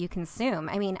stories that you consume.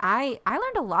 I mean, I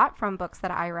learned a lot from books that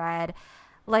I read.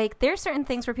 Like, there's certain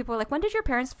things where people are like, when did your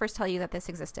parents first tell you that this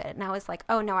existed? And I was like,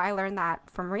 oh, no, I learned that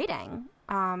from reading.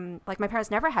 Like, my parents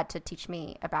never had to teach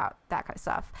me about that kind of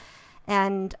stuff.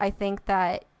 And I think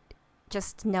that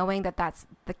just knowing that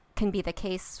can be the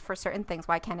case for certain things,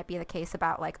 why can't it be the case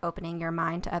about, like, opening your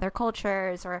mind to other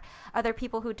cultures or other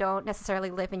people who don't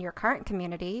necessarily live in your current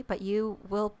community, but you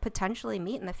will potentially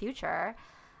meet in the future?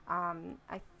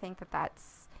 I think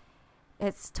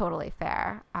it's totally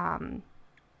fair.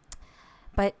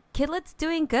 But Kidlet's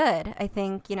doing good, I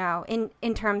think, you know,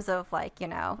 in terms of, like, you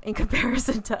know, in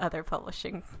comparison to other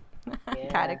publishing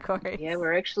categories. Yeah,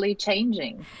 we're actually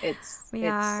changing. It's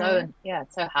so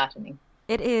heartening.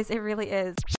 It is. It really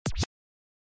is.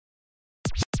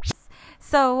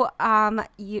 So,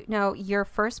 you know, your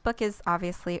first book is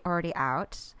obviously already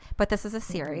out, but this is a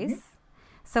series.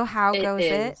 So how goes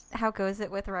it? How goes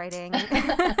it with writing?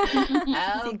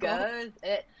 How goes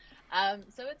it?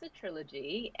 So it's a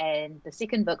trilogy, and the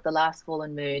second book, The Last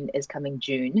Fallen Moon, is coming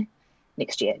June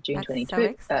next year, June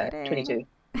 22.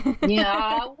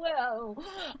 Yeah, well,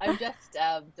 I'm just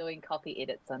doing copy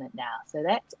edits on it now, so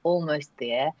that's almost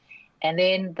there. And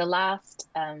then the last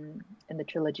in the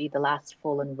trilogy, The Last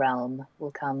Fallen Realm,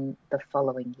 will come the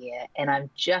following year, and I'm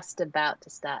just about to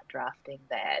start drafting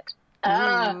that.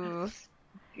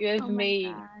 Give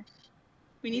me.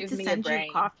 We need to send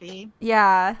you coffee.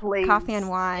 Yeah, please. Coffee and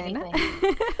wine.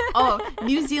 Oh,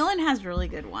 New Zealand has really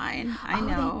good wine. I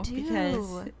know,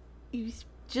 because it's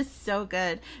just so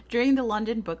good. During the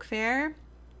London Book Fair.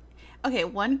 Okay,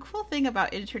 one cool thing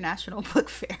about international book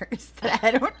fairs that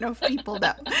I don't know if people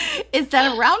know is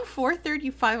that around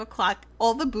 4:30, 5 o'clock,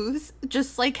 all the booths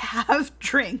just like have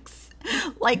drinks.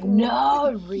 Like,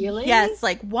 no, really? Yes,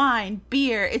 like wine,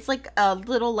 beer. It's like a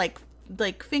little like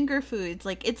finger foods.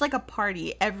 Like, it's like a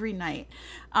party every night.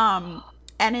 And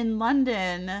in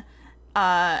London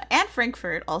and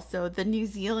Frankfurt also, the New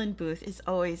Zealand booth is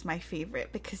always my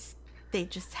favorite because they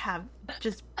just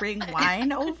bring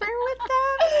wine over with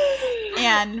them.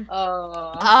 And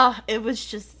it was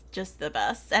just the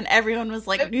best. And everyone was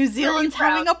like, New Zealand's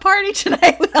having a party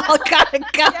tonight. We all gotta go.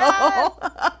 Yes.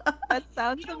 That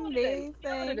sounds amazing.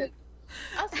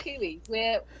 Us Kiwis,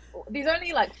 there's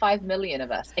only like 5 million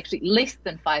of us, actually less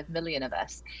than 5 million of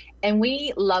us, and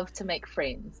we love to make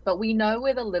friends, but we know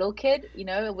we're the little kid, you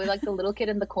know, we're like the little kid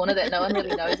in the corner that no one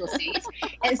really knows or sees,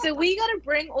 and so we got to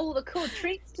bring all the cool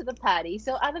treats to the party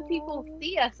so other people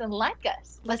see us and like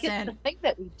us. Like, it's the thing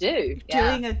that we do.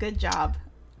 Doing a good job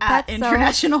at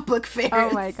international book fairs.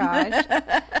 Oh my gosh.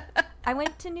 I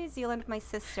went to New Zealand with my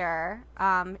sister.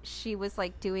 She was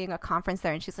like doing a conference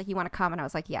there, and she's like, you want to come? And I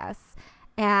was like, yes.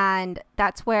 And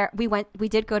that's where we went. We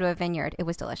did go to a vineyard. It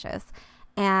was delicious.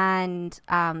 And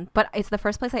but it's the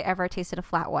first place I ever tasted a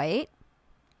flat white.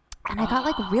 And I got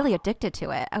like really addicted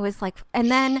to it. I was like, and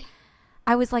then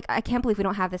I was like, I can't believe we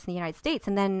don't have this in the United States.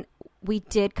 And then we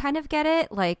did kind of get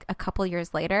it like a couple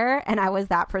years later. And I was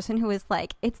that person who was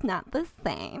like, it's not the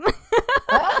same.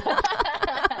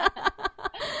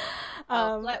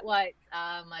 Flat whites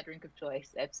are my drink of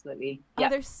choice. Absolutely. Yeah. Oh,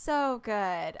 they're so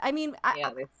good. I mean,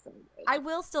 they're so good. I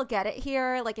will still get it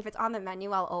here. Like if it's on the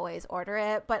menu, I'll always order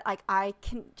it. But like I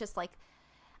can just like,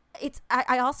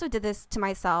 I also did this to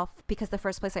myself because the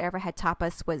first place I ever had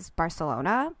tapas was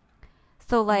Barcelona.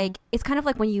 So like it's kind of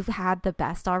like when you've had the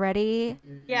best already.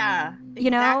 Yeah. You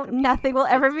know, nothing will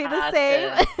ever be the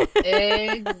same.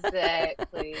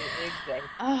 Exactly.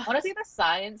 Honestly, the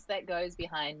science that goes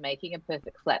behind making a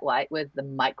perfect flat white with the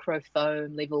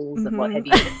microfoam levels and what have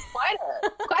you, it's quite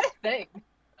a thing.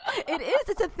 It is.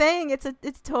 It's a thing.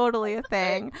 It's totally a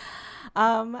thing.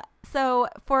 So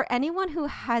for anyone who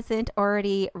hasn't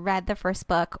already read the first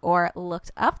book or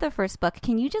looked up the first book,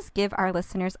 can you just give our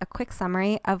listeners a quick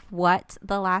summary of what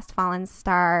The Last Fallen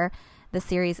Star, the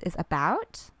series, is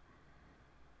about?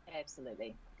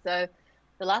 Absolutely. So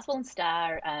The Last Fallen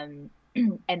Star and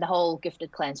the whole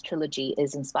Gifted Clans trilogy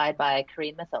is inspired by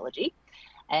Korean mythology.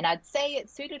 And I'd say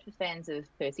it's suited for fans of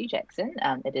Percy Jackson.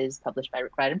 It is published by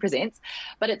Rick Riordan Presents,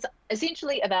 but it's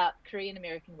essentially about Korean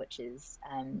American witches,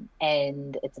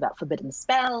 and it's about forbidden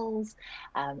spells,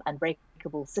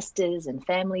 unbreakable sisters and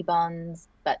family bonds,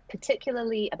 but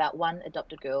particularly about one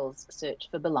adopted girl's search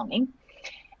for belonging.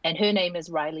 And her name is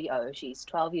Riley O. She's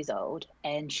 12 years old,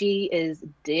 and she is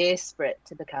desperate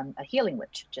to become a healing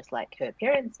witch, just like her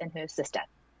parents and her sister.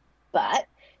 But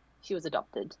she was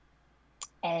adopted.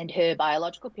 And her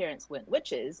biological parents weren't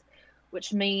witches,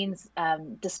 which means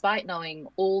despite knowing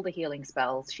all the healing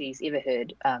spells she's ever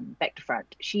heard back to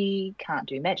front, she can't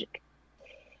do magic.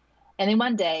 And then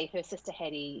one day, her sister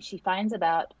Hattie, she finds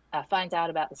out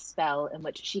about the spell in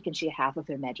which she can share half of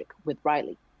her magic with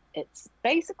Riley. It's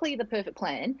basically the perfect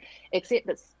plan, except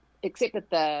that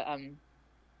the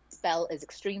spell is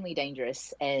extremely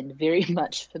dangerous and very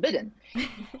much forbidden.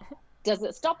 Does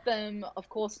it stop them? Of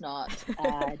course not.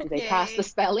 Do they cast the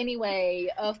spell anyway?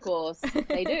 Of course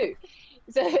they do.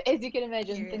 So as you can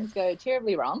imagine, things go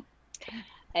terribly wrong,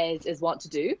 as is wont to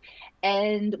do.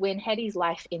 And when Hattie's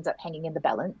life ends up hanging in the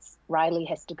balance, Riley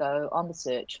has to go on the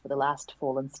search for the last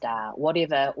fallen star,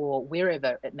 whatever or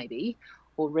wherever it may be,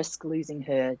 or risk losing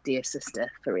her dear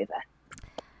sister forever.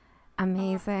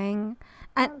 Amazing.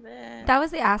 And that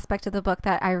was the aspect of the book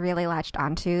that I really latched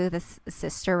onto, this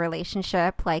sister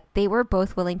relationship. Like they were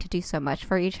both willing to do so much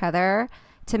for each other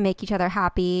to make each other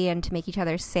happy and to make each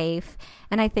other safe.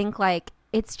 And I think like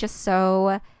it's just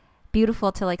so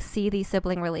beautiful to like see these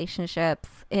sibling relationships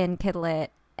in Kidlit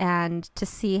and to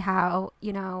see how,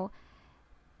 you know,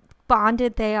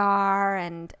 bonded they are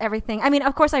and everything. I mean,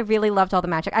 of course, I really loved all the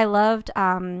magic. I loved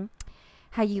how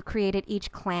you created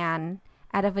each clan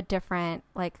out of a different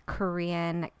like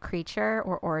Korean creature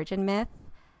or origin myth.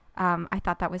 I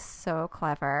thought that was so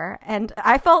clever, and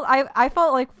I felt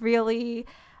like really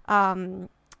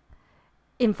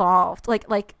involved.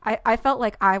 Like I felt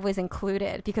like I was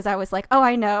included because I was like, oh,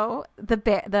 I know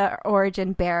the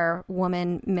origin bear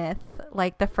woman myth.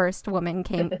 Like the first woman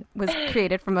was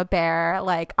created from a bear.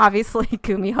 Like obviously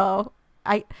Gumiho.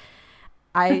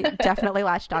 I definitely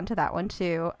latched onto that one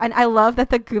too. And I love that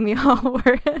the Gumiho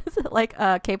was like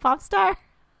a K-pop star.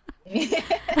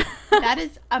 That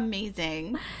is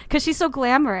amazing. Because she's so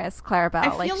glamorous,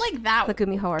 Clarabelle. I feel like that the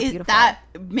Gumiho are beautiful. That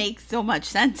makes so much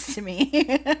sense to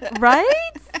me.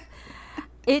 Right?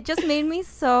 It just made me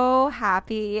so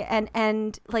happy.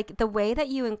 And like the way that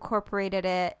you incorporated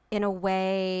it in a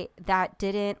way that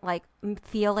didn't like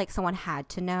feel like someone had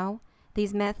to know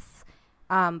these myths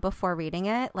before reading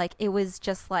it. Like it was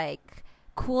just like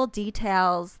cool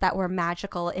details that were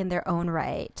magical in their own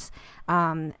right.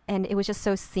 And it was just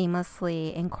so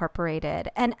seamlessly incorporated.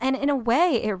 And in a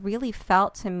way, it really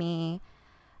felt to me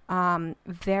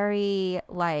very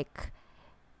like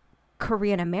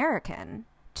Korean American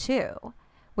too,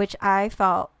 which I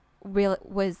felt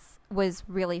was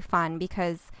really fun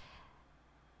because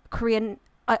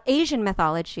Asian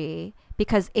mythology,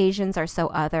 because Asians are so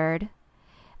othered,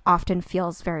 often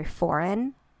feels very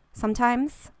foreign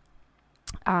sometimes,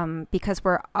 because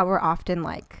we're often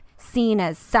like seen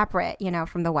as separate, you know,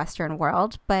 from the Western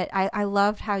world. But I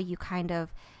loved how you kind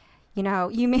of, you know,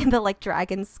 you made the like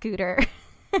dragon scooter.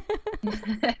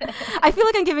 I feel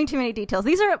like I'm giving too many details.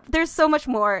 There's so much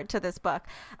more to this book,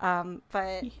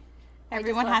 but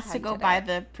everyone has to go buy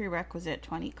the prerequisite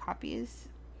 20 copies.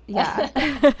 Yeah.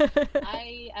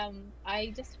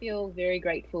 I just feel very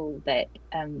grateful that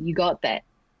you got that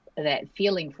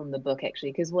feeling from the book,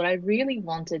 actually, because what I really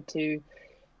wanted to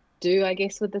do, I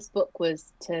guess, with this book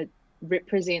was to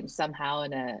represent somehow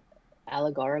in a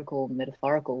allegorical,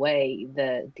 metaphorical way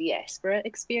the diaspora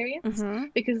experience. Mm-hmm.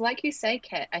 Because like you say,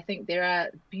 Kat, I think there are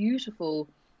beautiful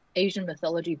Asian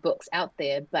mythology books out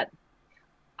there, but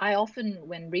I often,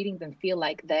 when reading them, feel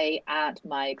like they aren't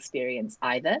my experience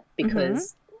either,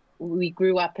 because we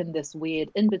grew up in this weird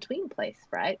in-between place,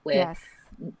 right? Where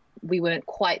we weren't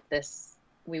quite this,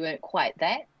 we weren't quite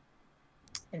that.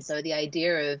 And so the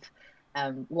idea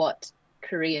of what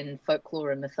Korean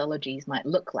folklore and mythologies might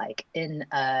look like in,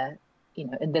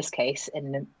 in this case,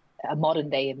 in a modern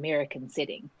day American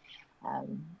setting.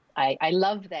 I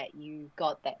love that you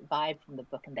got that vibe from the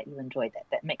book and that you enjoyed that.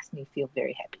 That makes me feel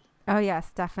very happy. Oh, yes,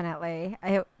 definitely.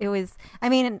 I was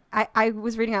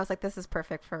reading, I was like, this is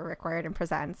perfect for Rick Riordan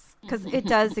Presents, because it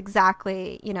does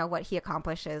exactly, what he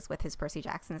accomplishes with his Percy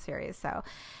Jackson series. So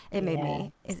it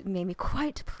made me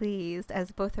quite pleased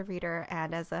as both a reader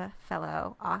and as a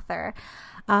fellow author.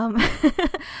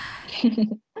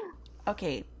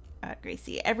 Okay,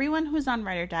 Gracie, everyone who's on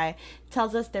Write or Die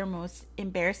tells us their most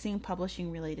embarrassing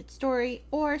publishing related story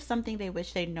or something they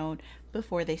wish they'd known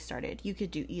before they started. You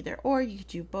could do either or, you could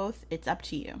do both. It's up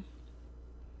to you.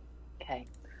 Okay.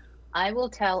 I will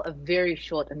tell a very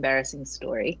short embarrassing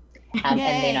story, and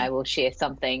then I will share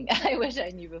something I wish I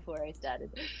knew before I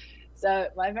started. So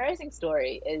my embarrassing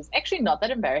story is actually not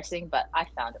that embarrassing, but I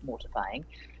found it mortifying.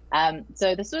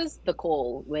 So this was the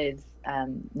call with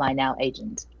my now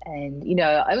agent, and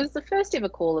it was the first ever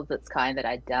call of its kind that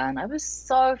I'd done. I was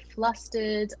so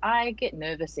flustered. I get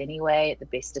nervous anyway at the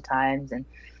best of times, and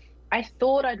I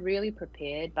thought I'd really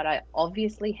prepared, but I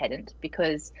obviously hadn't,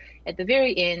 because at the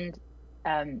very end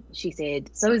she said,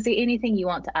 "So is there anything you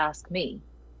want to ask me?"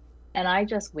 And I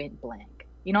just went blank.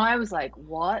 I was like,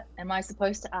 what am I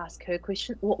supposed to ask her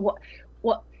question? What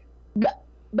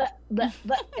but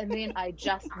and then I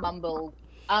just mumbled,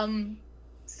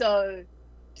 so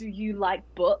do you like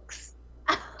books?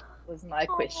 Was my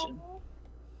question.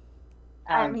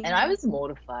 And I was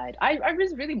mortified. I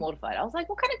was really mortified. I was like,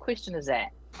 what kind of question is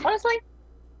that? Honestly,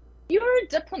 you were a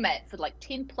diplomat for like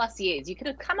 10 plus years. You could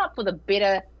have come up with a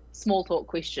better small talk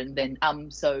question than,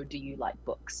 so do you like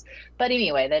books? But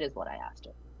anyway, that is what I asked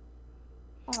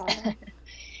her.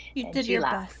 You did your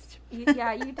best. You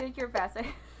did your best.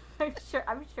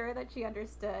 I'm sure that she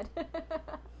understood.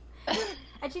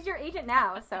 And she's your agent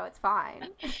now, so it's fine.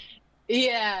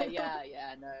 Yeah,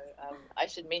 no. I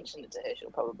should mention it to her.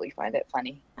 She'll probably find it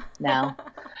funny now.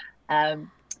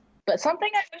 But something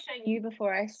I wish I knew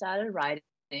before I started writing.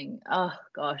 Oh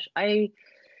gosh,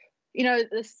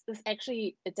 this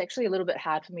actually, it's actually a little bit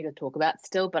hard for me to talk about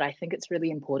still, but I think it's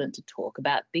really important to talk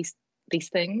about these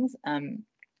things.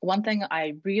 One thing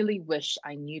I really wish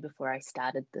I knew before I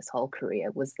started this whole career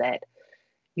was that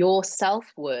your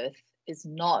self-worth is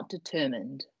not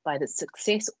determined by the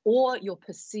success or your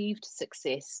perceived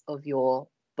success of your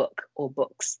book or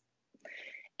books.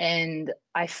 And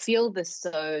I feel this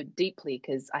so deeply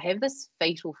because I have this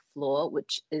fatal flaw,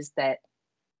 which is that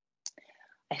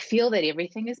I feel that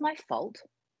everything is my fault.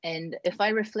 And if I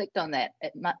reflect on that,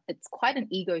 it's quite an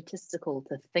egotistical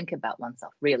to think about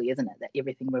oneself, really, isn't it? That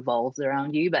everything revolves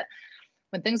around you. But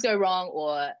when things go wrong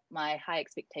or my high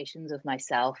expectations of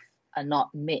myself are not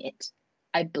met,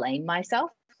 I blame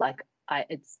myself. Like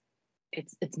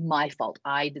it's my fault.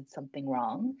 I did something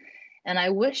wrong. And I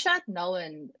wish I'd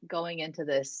known going into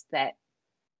this that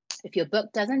if your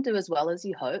book doesn't do as well as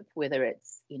you hope, whether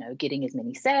it's, getting as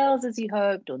many sales as you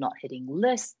hoped or not hitting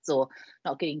lists or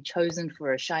not getting chosen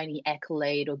for a shiny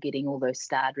accolade or getting all those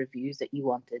starred reviews that you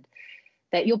wanted,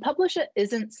 that your publisher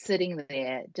isn't sitting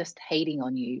there just hating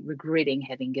on you, regretting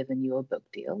having given you a book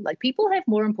deal. Like, people have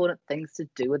more important things to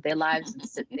do with their lives than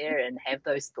sit there and have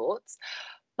those thoughts.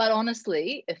 But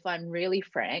honestly, if I'm really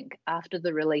frank, after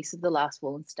the release of The Last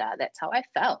Fallen Star, that's how I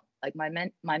felt. Like my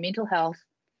mental health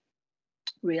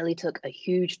really took a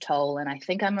huge toll. And I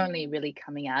think I'm only really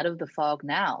coming out of the fog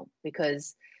now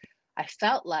because I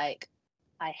felt like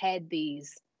I had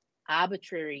these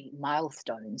arbitrary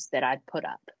milestones that I'd put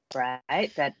up,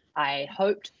 right? That I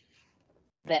hoped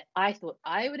that I thought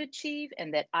I would achieve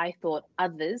and that I thought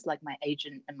others, like my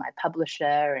agent and my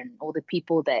publisher and all the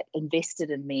people that invested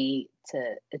in me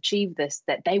to achieve this,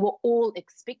 that they were all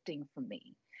expecting from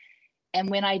me.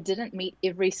 And when I didn't meet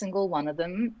every single one of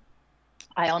them,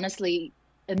 I honestly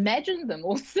imagined them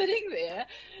all sitting there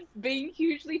being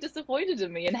hugely disappointed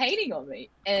in me and hating on me.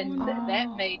 And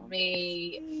that made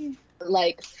me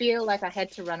feel like I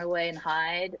had to run away and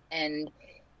hide, and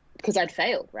because I'd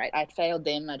failed, right? I'd failed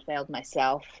them, I'd failed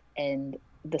myself. And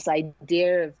this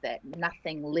idea of that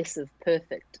nothing less of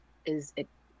perfect is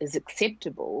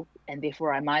acceptable, and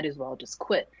therefore I might as well just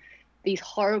quit. These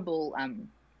horrible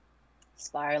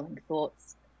spiraling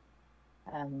thoughts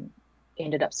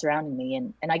ended up surrounding me.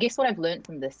 And I guess what I've learned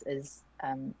from this is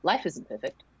life isn't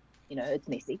perfect. It's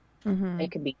messy. Mm-hmm.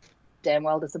 It can be damn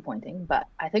well disappointing. But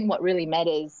I think what really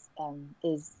matters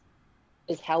is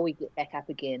how we get back up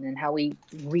again and how we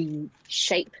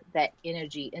reshape that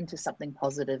energy into something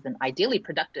positive and ideally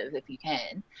productive if you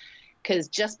can. Because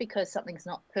just because something's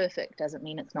not perfect doesn't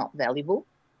mean it's not valuable.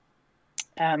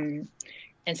 And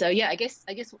so, yeah, I guess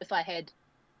if I had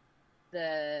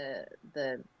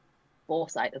the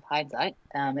foresight of hindsight,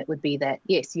 it would be that,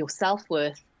 yes, your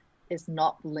self-worth is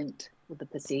not linked with the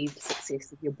perceived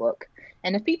success of your book.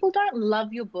 And if people don't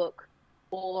love your book,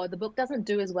 or the book doesn't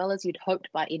do as well as you'd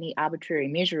hoped by any arbitrary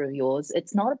measure of yours,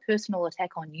 it's not a personal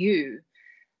attack on you.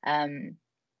 And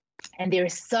there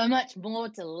is so much more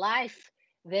to life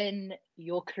than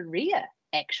your career,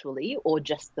 actually, or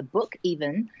just the book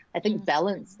even. I think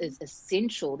balance is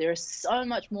essential. There is so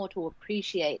much more to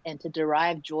appreciate and to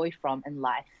derive joy from in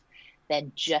life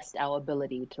than just our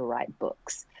ability to write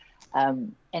books.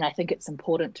 And I think it's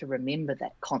important to remember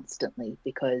that constantly,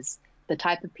 because the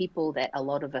type of people that a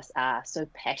lot of us are so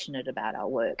passionate about our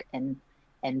work and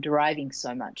deriving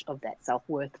so much of that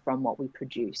self-worth from what we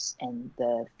produce and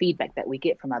the feedback that we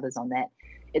get from others on that,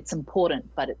 it's important,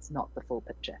 but it's not the full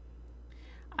picture.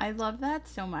 I love that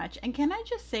so much. And can I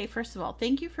just say, first of all,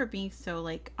 thank you for being so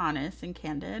honest and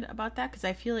candid about that, because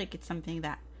I feel like it's something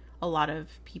that a lot of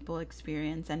people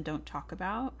experience and don't talk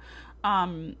about.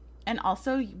 And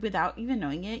also, without even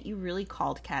knowing it, you really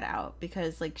called Kat out,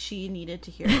 because she needed to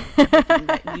hear everything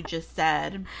that you just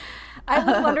said. I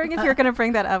was wondering if you're going to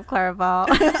bring that up, Claribel.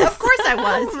 Of course I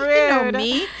was. You know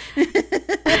me.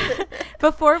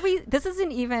 This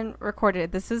isn't even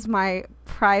recorded. This is my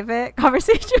private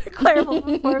conversation with Claribel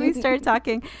before we started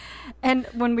talking. And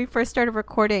when we first started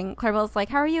recording, Claribel's like,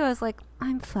 "How are you?" I was like,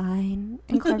 "I'm fine."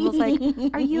 And Claribel's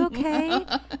like, "Are you okay?"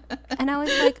 And I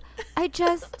was like,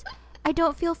 I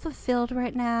don't feel fulfilled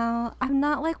right now. I'm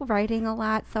not writing a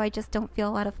lot, so I just don't feel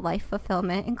a lot of life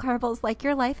fulfillment. And Claribel's like,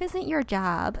 "Your life isn't your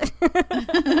job." It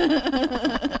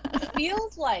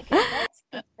feels like it. That's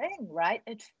the thing, right?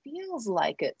 It feels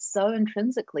like it so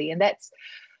intrinsically. And that's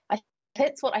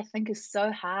what I think is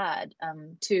so hard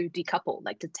to decouple,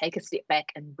 to take a step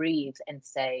back and breathe and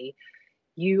say,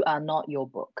 you are not your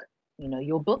book.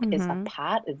 Your book is a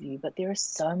part of you, but there is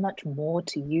so much more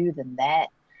to you than that.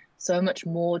 So much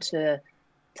more to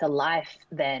life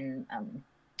than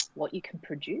what you can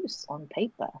produce on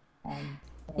paper.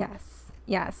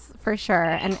 Yes, for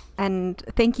sure. And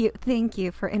thank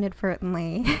you for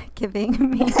inadvertently giving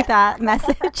me that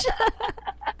message.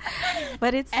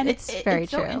 But it's very true.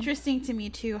 It's so interesting to me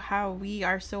too how we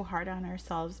are so hard on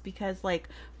ourselves, because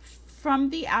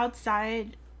from the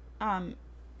outside,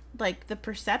 the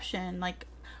perception,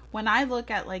 when I look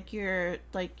at your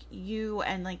you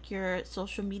and your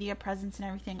social media presence and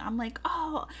everything, I'm like,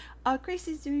 oh,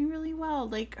 Gracie's doing really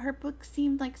well. Her book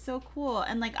seemed so cool,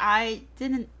 and I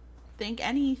didn't think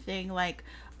anything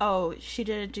oh, she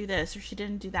didn't do this or she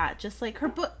didn't do that. Just her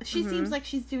book, she seems like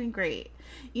she's doing great,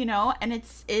 And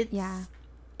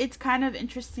it's kind of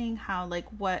interesting how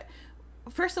what.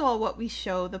 First of all, what we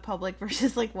show the public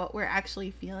versus what we're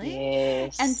actually feeling,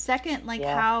 yes. And second,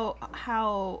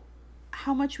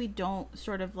 how much we don't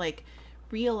sort of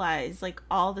realize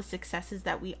all the successes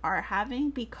that we are having,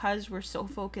 because we're so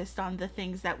focused on the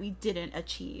things that we didn't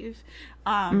achieve.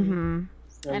 And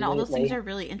all those things are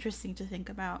really interesting to think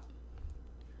about.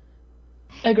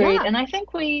 Agreed. Yeah. And I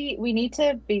think we need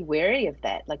to be wary of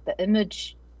that. The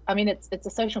image, I mean, it's a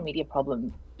social media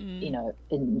problem,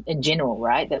 in general,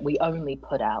 right? That we only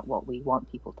put out what we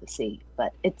want people to see.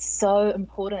 But it's so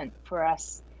important for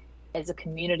us as a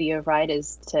community of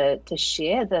writers to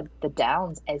share the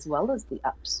downs as well as the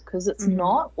ups, because it's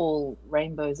not all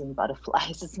rainbows and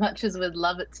butterflies as much as we'd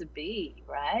love it to be,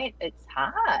 right? It's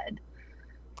hard.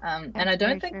 And I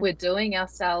don't think we're doing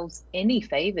ourselves any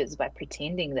favors by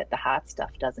pretending that the hard stuff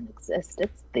doesn't exist.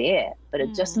 It's there, but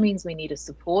it just means we need to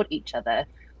support each other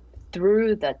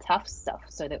through the tough stuff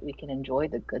so that we can enjoy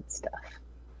the good stuff.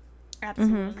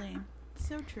 Absolutely.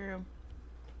 So true.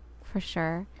 For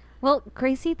sure. Well,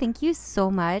 Gracie, thank you so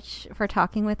much for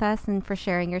talking with us and for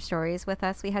sharing your stories with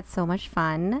us. We had so much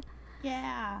fun.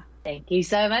 Yeah. Thank you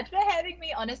so much for having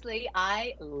me. Honestly,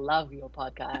 I love your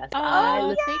podcast. Oh, I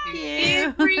listen to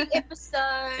every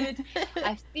episode.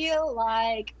 I feel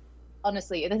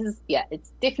honestly,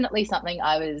 it's definitely something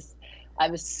I was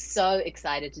so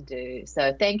excited to do.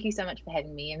 So thank you so much for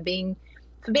having me and being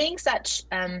such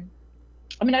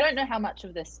I don't know how much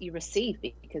of this you receive,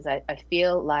 because I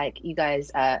feel like you guys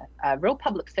are real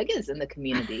public figures in the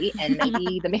community, and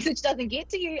maybe the message doesn't get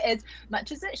to you as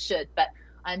much as it should. But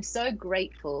I'm so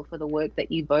grateful for the work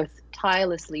that you both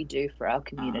tirelessly do for our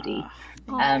community.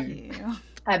 Thank you.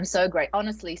 I'm so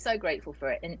honestly, so grateful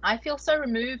for it. And I feel so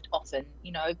removed often,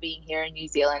 being here in New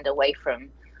Zealand away from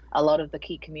a lot of the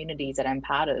key communities that I'm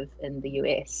part of in the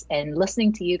US. And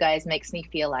listening to you guys makes me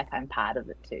feel like I'm part of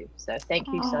it too. So thank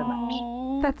you so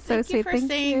much. That's so sweet. Thank you for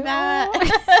saying that.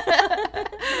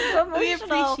 We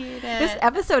appreciate it. This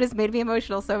episode has made me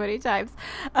emotional so many times.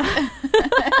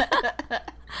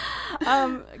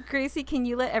 Gracie, can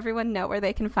you let everyone know where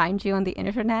they can find you on the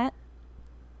internet?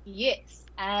 Yes.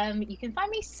 You can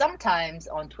find me sometimes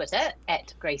on Twitter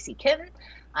at Gracie Kim.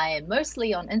 I am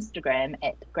mostly on Instagram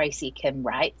at Gracie Kim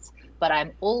Writes, but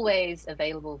I'm always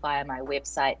available via my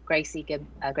website,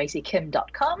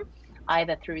 graciekim.com,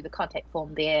 either through the contact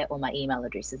form there or my email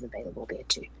address is available there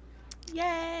too.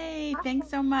 Yay! Thanks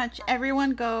so much.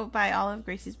 Everyone go buy all of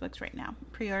Gracie's books right now.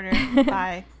 Pre-order,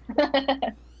 buy,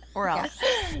 or else.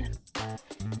 Yes.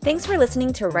 Thanks for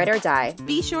listening to Write or Die.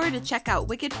 Be sure to check out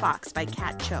Wicked Fox by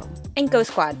Kat Cho. And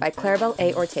Ghost Squad by Claribel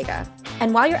A. Ortega.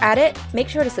 And while you're at it, make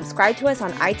sure to subscribe to us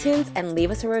on iTunes and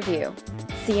leave us a review.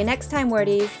 See you next time,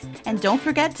 wordies. And don't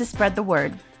forget to spread the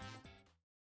word.